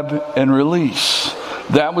 rehab, and release.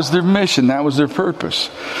 That was their mission. That was their purpose.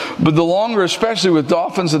 But the longer, especially with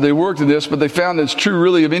dolphins, that they worked at this, but they found it's true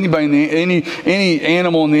really of anybody, any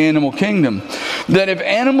animal in the animal kingdom, that if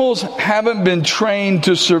animals haven't been trained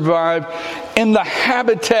to survive in the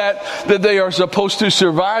habitat that they are supposed to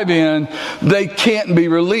survive in, they can't be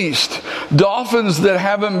released. Dolphins that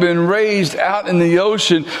haven't been raised out in the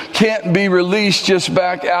ocean can't be released just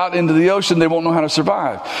back out into the ocean. They won't know how to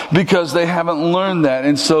survive because they haven't learned that.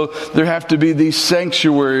 And so there have to be these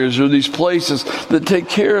sanctuaries or these places that take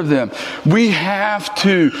care of them. We have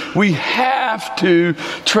to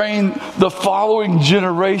train the following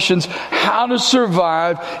generations how to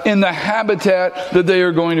survive in the habitat that they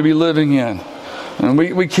are going to be living in. And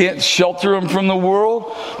we can't shelter them from the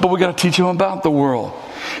world, but we got to teach them about the world.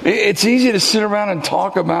 It's easy to sit around and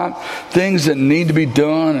talk about things that need to be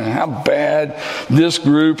done and how bad this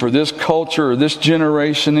group or this culture or this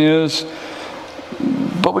generation is.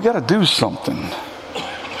 But we got to do something.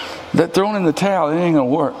 That throwing in the towel, it ain't going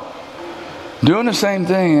to work. Doing the same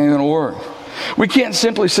thing ain't going to work. We can't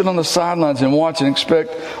simply sit on the sidelines and watch and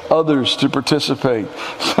expect others to participate.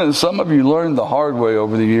 Some of you learned the hard way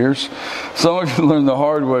over the years.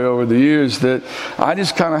 That I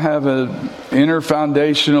just kind of have an inner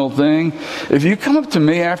foundational thing. If you come up to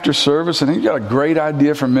me after service and you got a great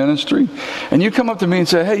idea for ministry, and you come up to me and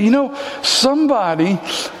say, hey, somebody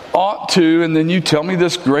ought to, and then you tell me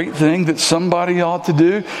this great thing that somebody ought to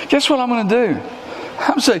do, guess what I'm going to do? I'm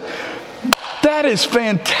going to say, that is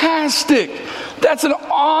fantastic. That's an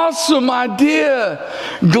awesome idea.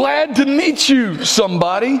 Glad to meet you,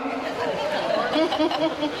 somebody.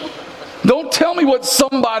 Don't tell me what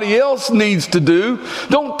somebody else needs to do.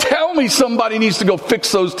 Don't tell me somebody needs to go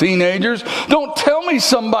fix those teenagers. Don't tell me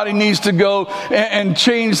somebody needs to go and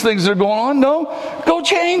change things that are going on. No, go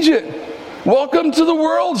change it. Welcome to the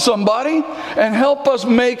world, somebody, and help us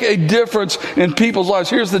make a difference in people's lives.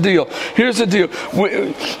 Here's the deal.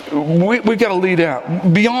 We've got to lead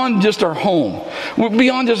out beyond just our home.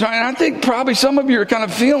 Beyond just, and I think probably some of you are kind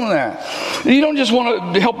of feeling that. You don't just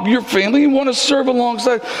want to help your family. You want to serve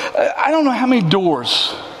alongside. I don't know how many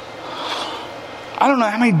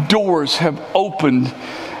doors have opened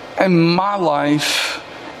in my life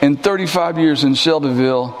in 35 years in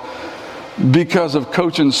Shelbyville because of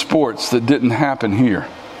coaching sports that didn't happen here.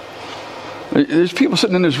 There's people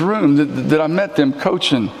sitting in this room that I met them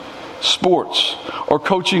coaching sports or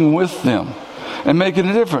coaching with them and making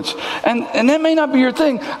a difference. And that may not be your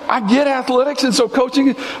thing. I get athletics, and so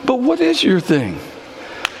coaching, but what is your thing?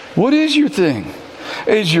 What is your thing?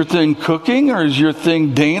 Is your thing cooking, or is your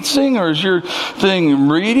thing dancing, or is your thing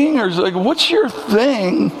reading, or is it like, what's your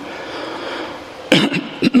thing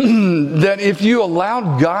that if you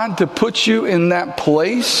allowed God to put you in that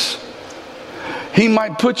place, He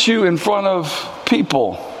might put you in front of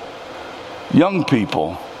people, young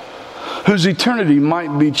people, whose eternity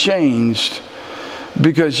might be changed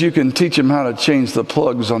because you can teach them how to change the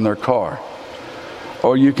plugs on their car,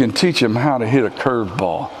 or you can teach them how to hit a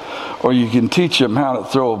curveball, or you can teach them how to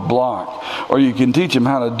throw a block, or you can teach them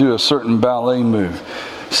how to do a certain ballet move.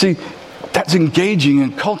 See, that's engaging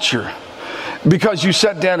in culture. Because you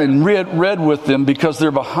sat down and read with them because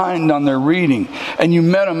they're behind on their reading, and you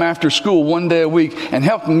met them after school one day a week and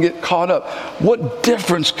helped them get caught up. What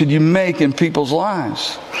difference could you make in people's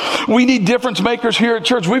lives? We need difference makers here at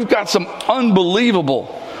church. We've got some unbelievable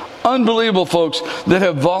folks that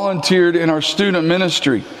have volunteered in our student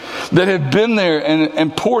ministry, that have been there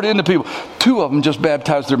and poured into people. 2 of them just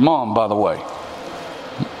baptized their mom, by the way.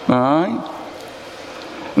 All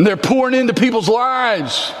right? And they're pouring into people's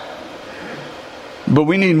lives. But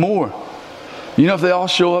we need more. You know, if they all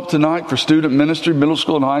show up tonight for student ministry, middle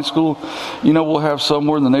school and high school, you know, we'll have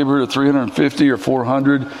somewhere in the neighborhood of 350 or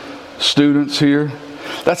 400 students here.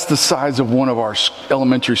 That's the size of one of our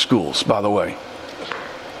elementary schools, by the way.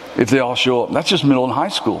 If they all show up. That's just middle and high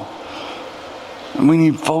school. And we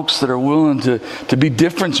need folks that are willing to be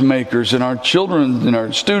difference makers in our children, in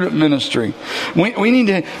our student ministry. We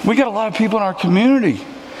got a lot of people in our community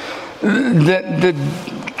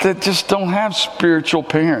that just don't have spiritual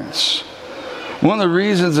parents. One of the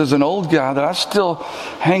reasons as an old guy that I still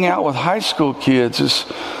hang out with high school kids is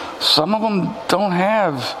some of them don't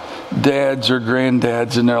have dads or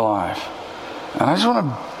granddads in their life. And I just want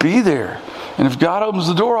to be there. And if God opens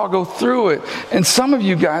the door, I'll go through it. And some of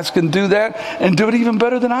you guys can do that and do it even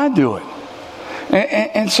better than I do it.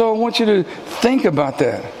 And so I want you to think about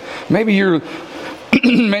that. Maybe you're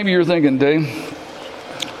thinking, Dave,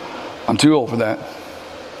 I'm too old for that.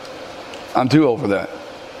 I'm too old for that.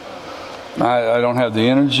 I don't have the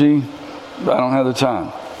energy. I don't have the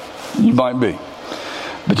time. You might be.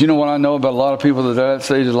 But you know what I know about a lot of people that are at that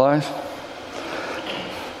stage of life?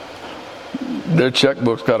 Their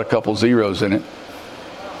checkbook's got a couple zeros in it.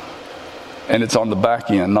 And it's on the back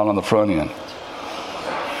end, not on the front end.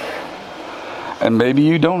 And maybe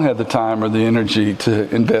you don't have the time or the energy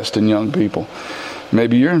to invest in young people.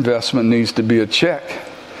 Maybe your investment needs to be a check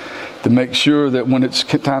to make sure that when it's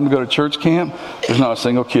time to go to church camp, there's not a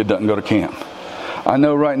single kid that doesn't go to camp. I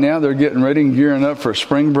know right now they're getting ready and gearing up for a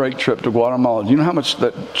spring break trip to Guatemala. Do you know how much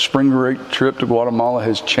that spring break trip to Guatemala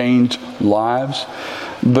has changed lives?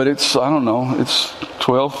 But it's, I don't know, it's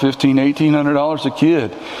 $1,200, $1,500, $1,800 a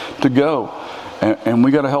kid to go. And we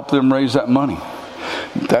got to help them raise that money.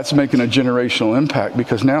 That's making a generational impact,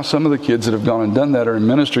 because now some of the kids that have gone and done that are in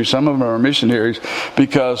ministry. Some of them are missionaries,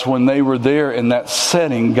 because when they were there in that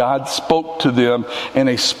setting, God spoke to them in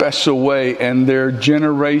a special way, and their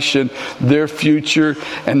generation, their future,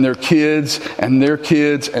 and their kids, and their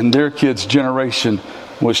kids, and their kids' generation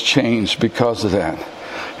was changed because of that.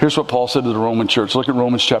 Here's what Paul said to the Roman church. Look at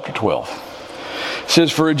Romans chapter 12. It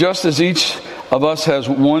says, "For just as each of us has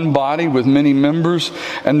one body with many members,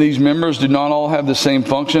 and these members do not all have the same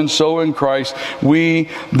function, so in Christ we,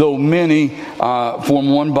 though many,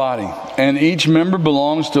 form one body. And each member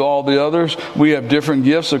belongs to all the others. We have different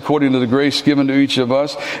gifts according to the grace given to each of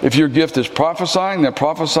us. If your gift is prophesying, then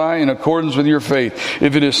prophesy in accordance with your faith.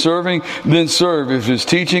 If it is serving, then serve. If it is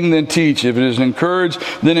teaching, then teach. If it is encourage,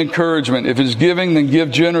 then encouragement. If it is giving, then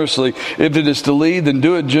give generously. If it is to lead, then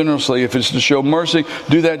do it generously. If it's to show mercy,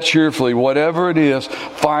 do that cheerfully. Whatever it is,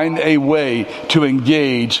 find a way to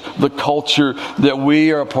engage the culture that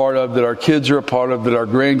we are a part of, that our kids are a part of, that our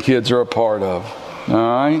grandkids are a part of. All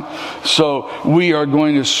right? So we are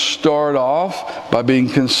going to start off by being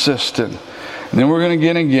consistent. And then we're going to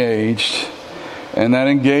get engaged. And that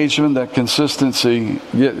engagement, that consistency,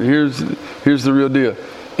 here's the real deal.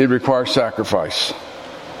 it requires sacrifice.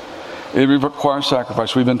 It requires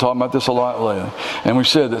sacrifice. We've been talking about this a lot lately. And we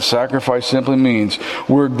said that sacrifice simply means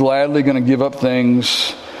we're gladly going to give up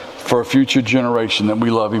things for a future generation that we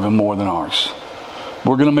love even more than ours.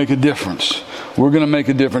 We're going to make a difference. We're going to make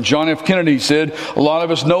a difference. John F. Kennedy said, a lot of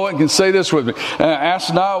us know it and can say this with me.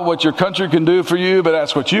 Ask not what your country can do for you, but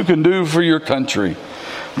ask what you can do for your country.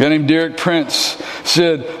 A guy named Derek Prince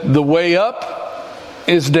said, the way up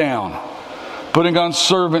is down. Putting on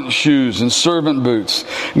servant shoes and servant boots.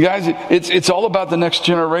 Guys, it's all about the next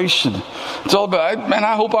generation. It's all about, man,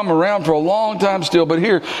 I hope I'm around for a long time still, but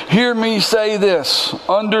hear me say this.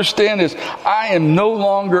 Understand this. I am no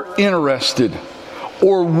longer interested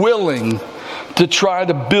or willing to try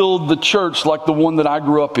to build the church like the one that I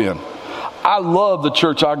grew up in. I love the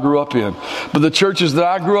church I grew up in. But the churches that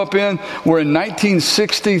I grew up in were in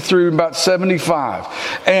 1960 through about 75.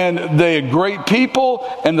 And they had great people,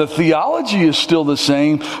 and the theology is still the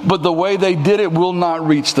same, but the way they did it will not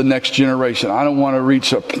reach the next generation. I don't want to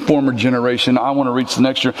reach a former generation. I want to reach the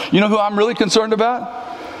next generation. You know who I'm really concerned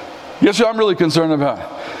about? Guess who I'm really concerned about?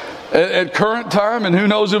 At current time, and who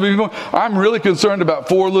knows if more, I'm really concerned about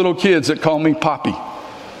 4 little kids that call me Poppy.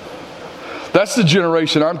 That's the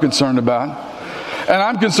generation I'm concerned about. And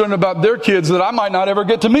I'm concerned about their kids that I might not ever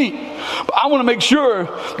get to meet. But I want to make sure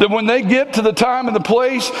that when they get to the time and the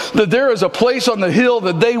place, that there is a place on the hill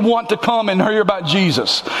that they want to come and hear about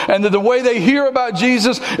Jesus. And that the way they hear about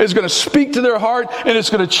Jesus is going to speak to their heart, and it's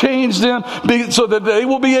going to change them so that they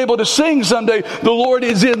will be able to sing someday, the Lord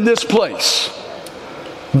is in this place.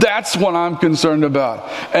 That's what I'm concerned about.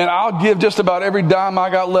 And I'll give just about every dime I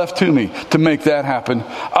got left to me to make that happen.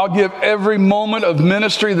 I'll give every moment of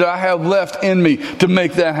ministry that I have left in me to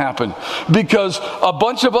make that happen. Because a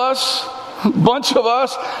bunch of us,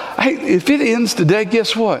 hey, if it ends today,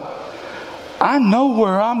 guess what? I know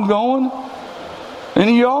where I'm going.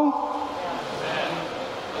 Any of y'all?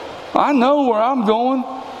 I know where I'm going.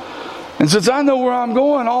 And since I know where I'm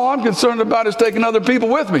going, all I'm concerned about is taking other people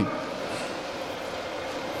with me.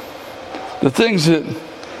 The things that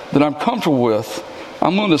I'm comfortable with,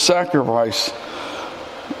 I'm going to sacrifice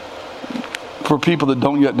for people that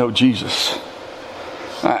don't yet know Jesus.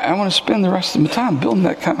 I want to spend the rest of my time building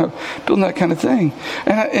that kind of thing,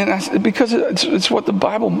 because it's what the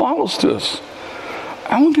Bible models to us.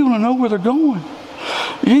 I want people to know where they're going.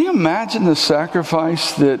 Can you imagine the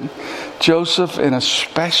sacrifice that Joseph and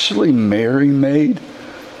especially Mary made?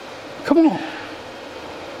 Come on.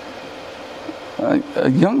 A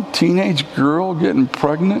young teenage girl getting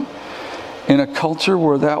pregnant in a culture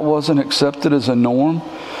where that wasn't accepted as a norm,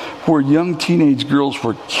 where young teenage girls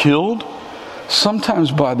were killed, sometimes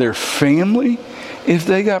by their family if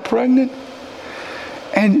they got pregnant.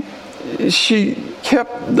 And she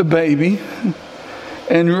kept the baby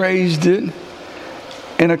and raised it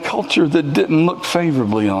in a culture that didn't look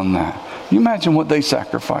favorably on that. You imagine what they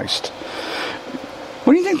sacrificed.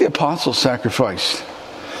 What do you think the apostles sacrificed?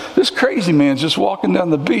 This crazy man's just walking down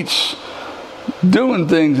the beach doing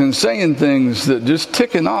things and saying things that just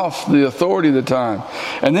ticking off the authority of the time.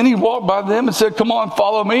 And then he walked by them and said, come on,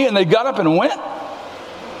 follow me. And they got up and went.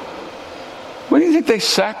 What do you think they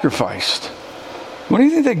sacrificed? What do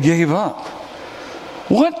you think they gave up?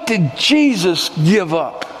 What did Jesus give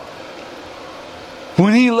up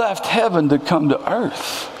when he left heaven to come to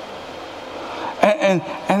earth? And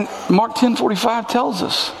Mark 10:45 tells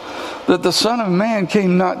us that the Son of Man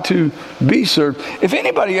came not to be served. If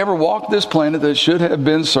anybody ever walked this planet that should have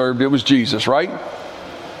been served, it was Jesus, right?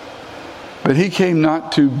 But he came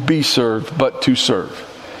not to be served, but to serve,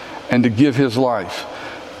 and to give his life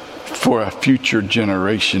for a future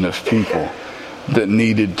generation of people that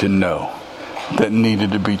needed to know, that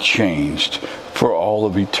needed to be changed for all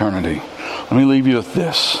of eternity. Let me leave you with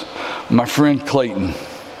this. My friend Clayton,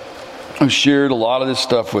 who shared a lot of this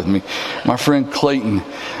stuff with me. My friend Clayton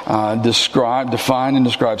defined and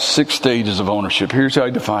described 6 stages of ownership. Here's how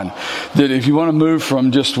he defined it. That if you want to move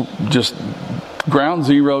from just ground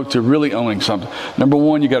zero to really owning something, number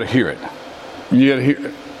 1, you got to hear it. You got to hear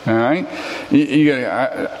it. All right?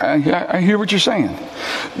 I hear what you're saying.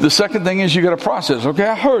 The second thing is you got to process. Okay,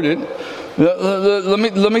 I heard it.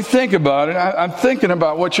 Let me think about it. I'm thinking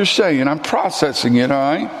about what you're saying. I'm processing it, all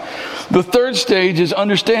right? The third stage is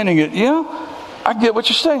understanding it. Yeah, I get what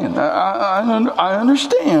you're saying. I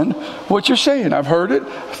understand what you're saying. I've heard it,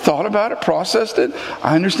 thought about it, processed it.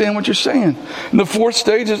 I understand what you're saying. And the fourth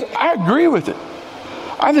stage is I agree with it.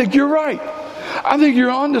 I think you're right. I think you're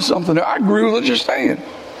onto something. I agree with what you're saying.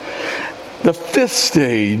 The fifth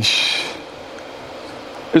stage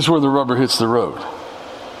is where the rubber hits the road.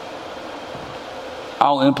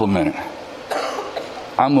 I'll implement it.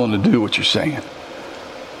 I'm going to do what you're saying.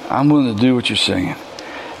 I'm willing to do what you're saying.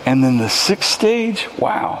 And then the sixth stage,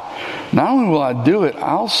 wow. Not only will I do it,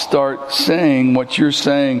 I'll start saying what you're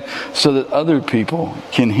saying so that other people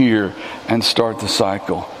can hear and start the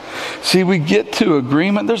cycle. See, we get to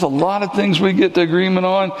agreement. There's a lot of things we get to agreement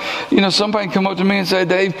on. You know, somebody come up to me and say,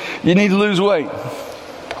 Dave, you need to lose weight.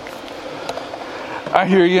 I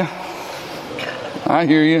hear you. I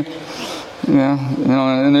hear you. Yeah, you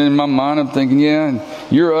know, and in my mind I'm thinking, yeah,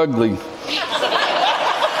 you're ugly.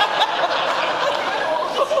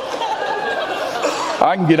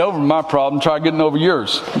 I can get over my problem, try getting over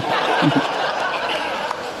yours.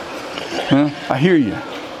 Yeah, I hear you.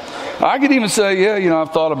 I could even say, yeah, you know, I've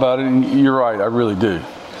thought about it, and you're right, I really do.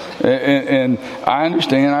 And I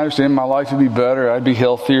understand my life would be better, I'd be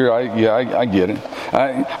healthier, I get it.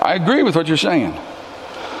 I agree with what you're saying.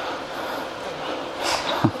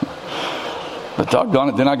 But doggone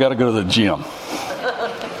it, then I got to go to the gym.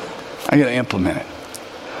 I got to implement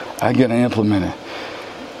it.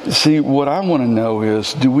 See, what I want to know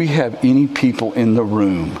is, do we have any people in the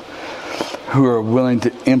room who are willing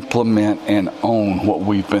to implement and own what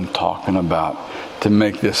we've been talking about to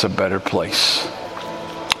make this a better place?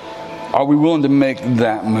 Are we willing to make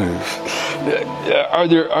that move? Are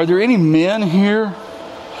there any men here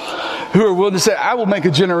who are willing to say, I will make a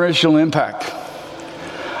generational impact?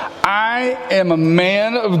 I am a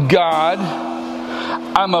man of God.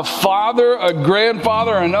 I'm a father, a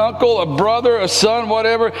grandfather, an uncle, a brother, a son,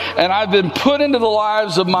 whatever, and I've been put into the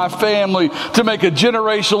lives of my family to make a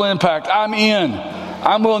generational impact. I'm in.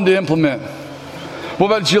 I'm willing to implement. What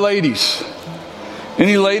about you ladies?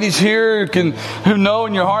 Any ladies here who know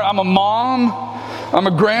in your heart, I'm a mom, I'm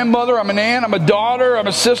a grandmother, I'm an aunt, I'm a daughter, I'm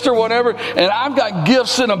a sister, whatever, and I've got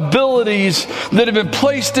gifts and abilities that have been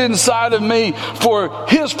placed inside of me for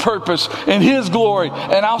His purpose and His glory,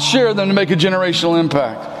 and I'll share them to make a generational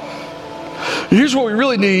impact. Here's what we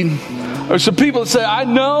really need are some people that say, I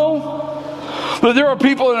know that there are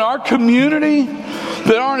people in our community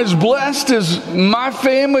that aren't as blessed as my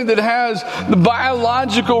family that has the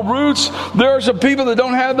biological roots. There are some people that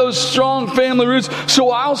don't have those strong family roots. So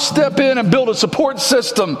I'll step in and build a support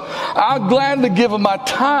system. I'll gladly give them my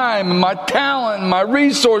time and my talent and my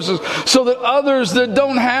resources so that others that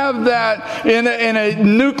don't have that in a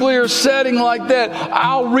nuclear setting like that,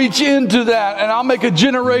 I'll reach into that and I'll make a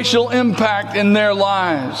generational impact in their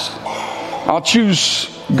lives. I'll choose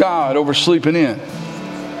God over sleeping in.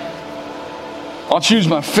 I'll choose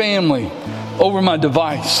my family over my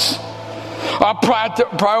device. I'll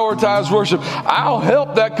prioritize worship. I'll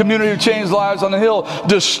help that community of changed lives on the hill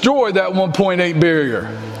destroy that 1.8 barrier.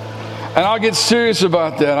 And I'll get serious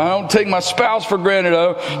about that. I don't take my spouse for granted.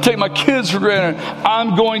 I don't take my kids for granted.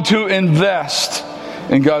 I'm going to invest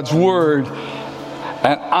in God's Word.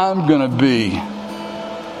 And I'm going to be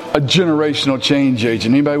a generational change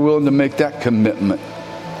agent. Anybody willing to make that commitment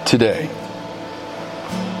today?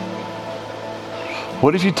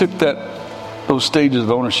 What if you took those stages of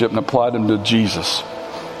ownership and applied them to Jesus?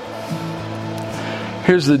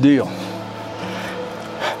 Here's the deal.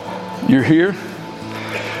 You're here.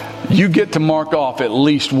 You get to mark off at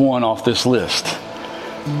least one off this list.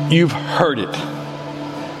 You've heard it.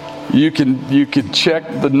 You can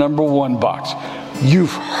check the number one box.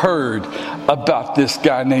 You've heard about this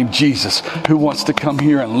guy named Jesus who wants to come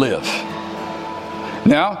here and live.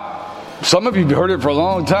 Now, some of you have heard it for a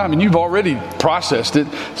long time and you've already processed it.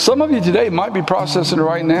 Some of you today might be processing it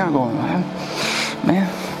right now going, man,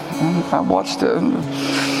 I watched it.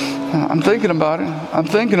 I'm thinking about it.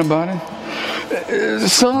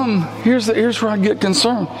 Here's where I get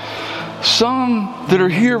concerned. Some that are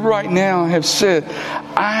here right now have said,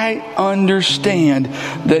 I understand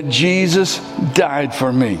that Jesus died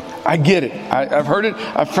for me. I get it. I've heard it.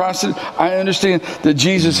 I've processed it. I understand that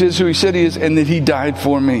Jesus is who He said He is and that He died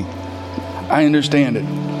for me. I understand it.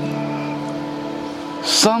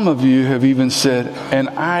 Some of you have even said, and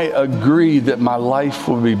I agree that my life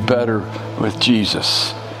will be better with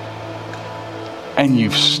Jesus. And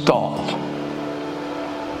you've stalled.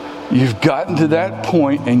 You've gotten to that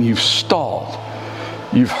point and you've stalled.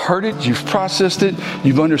 You've heard it, you've processed it,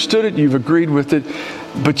 you've understood it, you've agreed with it,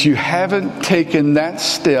 but you haven't taken that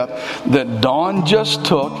step that Dawn just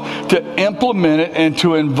took to implement it and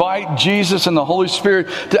to invite Jesus and the Holy Spirit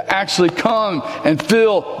to actually come and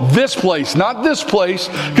fill this place, not this place,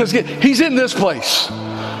 because He's in this place.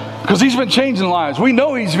 Because He's been changing lives. We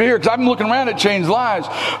know He's here because I've been looking around at changed lives.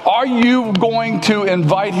 Are you going to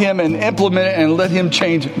invite Him and implement it and let Him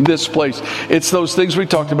change this place? It's those things we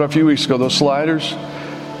talked about a few weeks ago, those sliders.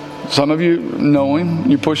 Some of you know Him,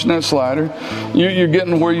 you're pushing that slider. You're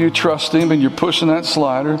getting where you trust Him and you're pushing that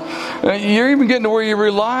slider. You're even getting to where you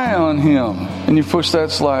rely on Him and you push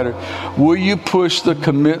that slider, will you push the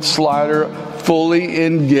commit slider fully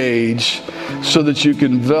engage so that you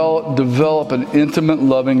can develop an intimate,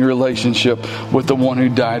 loving relationship with the one who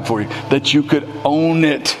died for you? That you could own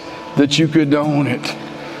it. That you could own it.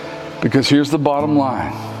 Because here's the bottom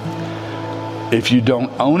line. If you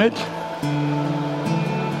don't own it,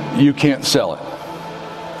 you can't sell it.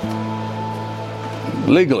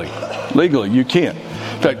 Legally, you can't.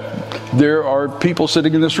 In fact, there are people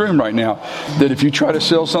sitting in this room right now that if you try to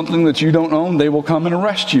sell something that you don't own, they will come and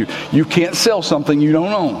arrest you. You can't sell something you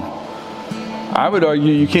don't own. I would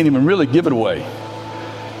argue you can't even really give it away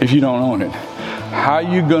if you don't own it. How are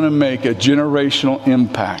you going to make a generational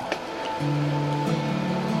impact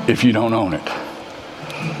if you don't own it?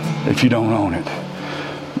 If you don't own it.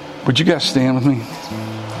 Would you guys stand with me?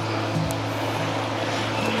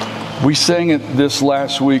 We sang it this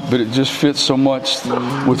last week, but it just fits so much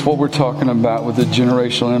with what we're talking about with the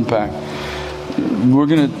generational impact. We're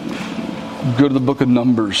going to go to the book of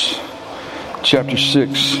Numbers, chapter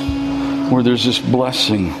 6, where there's this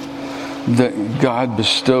blessing that God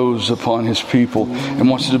bestows upon His people and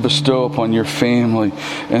wants to bestow upon your family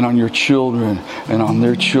and on your children and on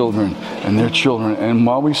their children and their children. And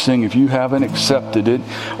while we sing, if you haven't accepted it,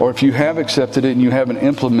 or if you have accepted it and you haven't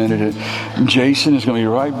implemented it, Jason is going to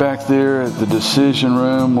be right back there at the decision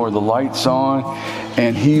room where the light's on,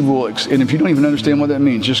 and he will, and if you don't even understand what that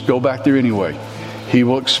means, just go back there anyway. He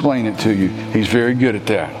will explain it to you. He's very good at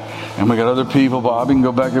that. And we got other people, Bobby can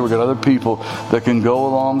go back there, we got other people that can go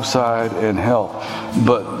alongside and help.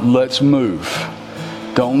 But let's move.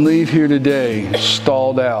 Don't leave here today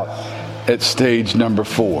stalled out at stage number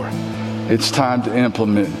 4. It's time to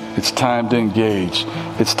implement. It's time to engage.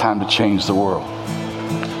 It's time to change the world.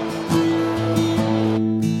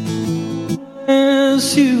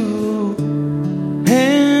 Bless you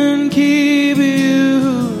and keep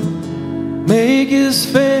you. Make His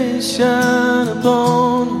face shine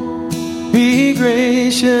upon you. Be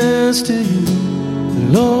gracious to you.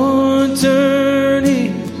 The Lord turn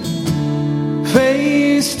His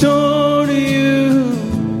face toward you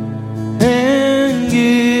and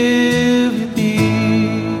give you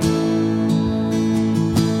peace.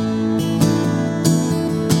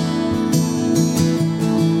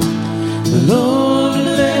 The Lord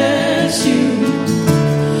bless you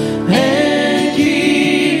and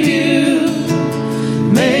keep you.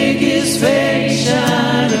 Make His face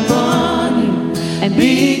shine upon you and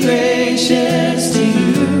be gracious to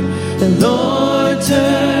you. The Lord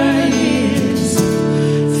turn His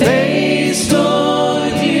face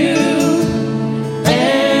toward you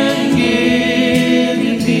and give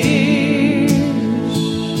you peace.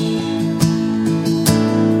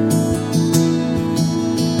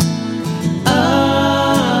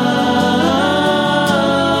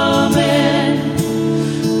 Amen. Amen.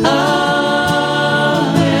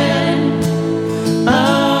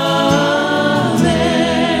 Amen.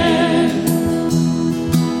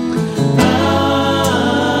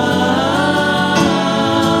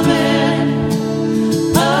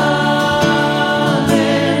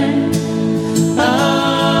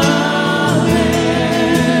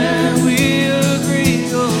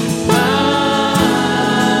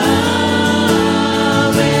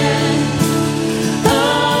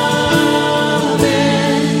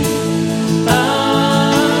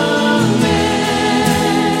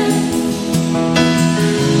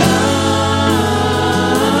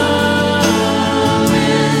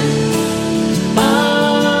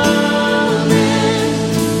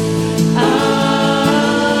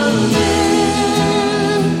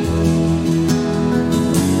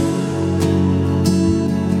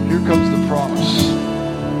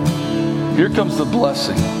 Here comes the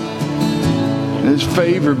blessing. And His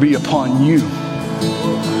favor be upon you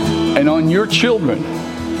and on your children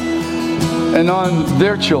and on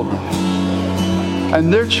their children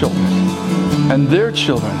and their children and their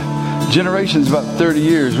children. Generations about 30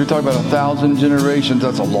 years. We talk about 1,000 generations.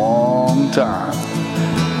 That's a long time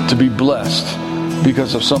to be blessed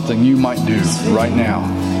because of something you might do right now.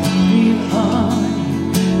 Be upon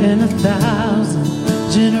you and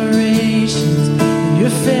 1,000 generations, and your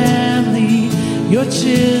family, your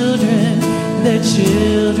children, their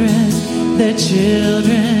children, their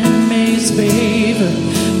children. May His favor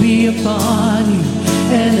be upon you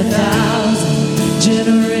and 1,000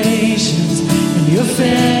 generations, and your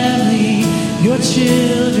family, your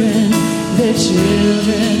children, their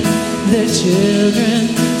children, their children.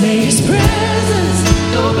 May His presence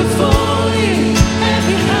go before you and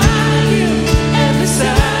behind you and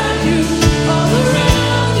beside you, all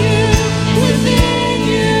around you, within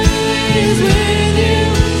you. He is with you.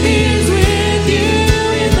 He is with you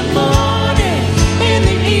in the morning, in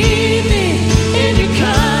the evening,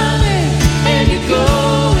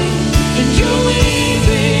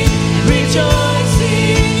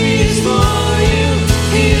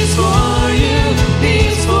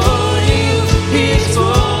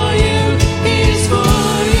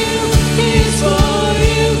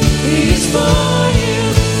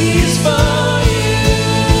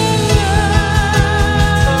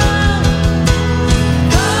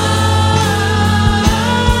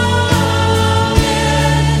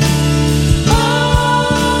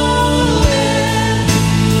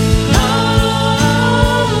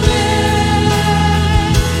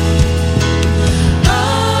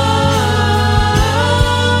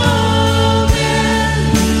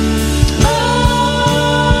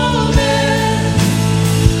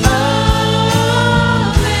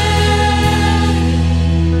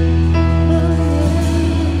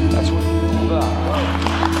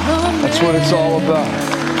 what it's all about.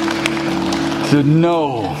 To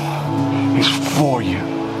know He's for you,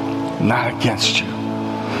 not against you.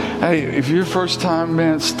 Hey, if you're first time,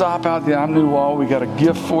 man, stop out there. I'm New Wall. We got a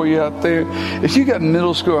gift for you out there. If you got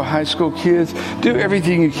middle school or high school kids, do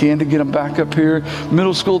everything you can to get them back up here.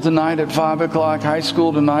 Middle school tonight at 5 o'clock. High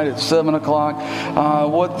school tonight at 7 o'clock.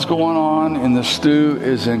 What's going on in the stew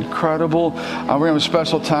is incredible. We're going to have a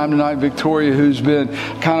special time tonight. Victoria, who's been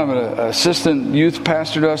kind of an assistant youth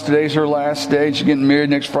pastor to us, today's her last day. She's getting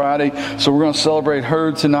married next Friday. So we're going to celebrate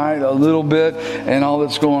her tonight a little bit and all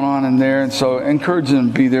that's going on in there. And so encourage them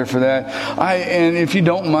to be there for that. And if you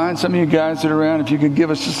don't mind, some of you guys that are around, if you could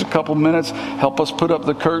give us just a couple minutes, help us put up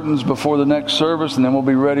the curtains before the next service, and then we'll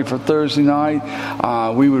be ready for Thursday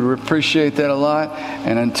night. We would appreciate that a lot.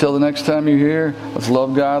 And until the next time you're here, let's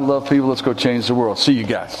love God, love people. Let's go change the world. See you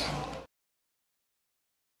guys.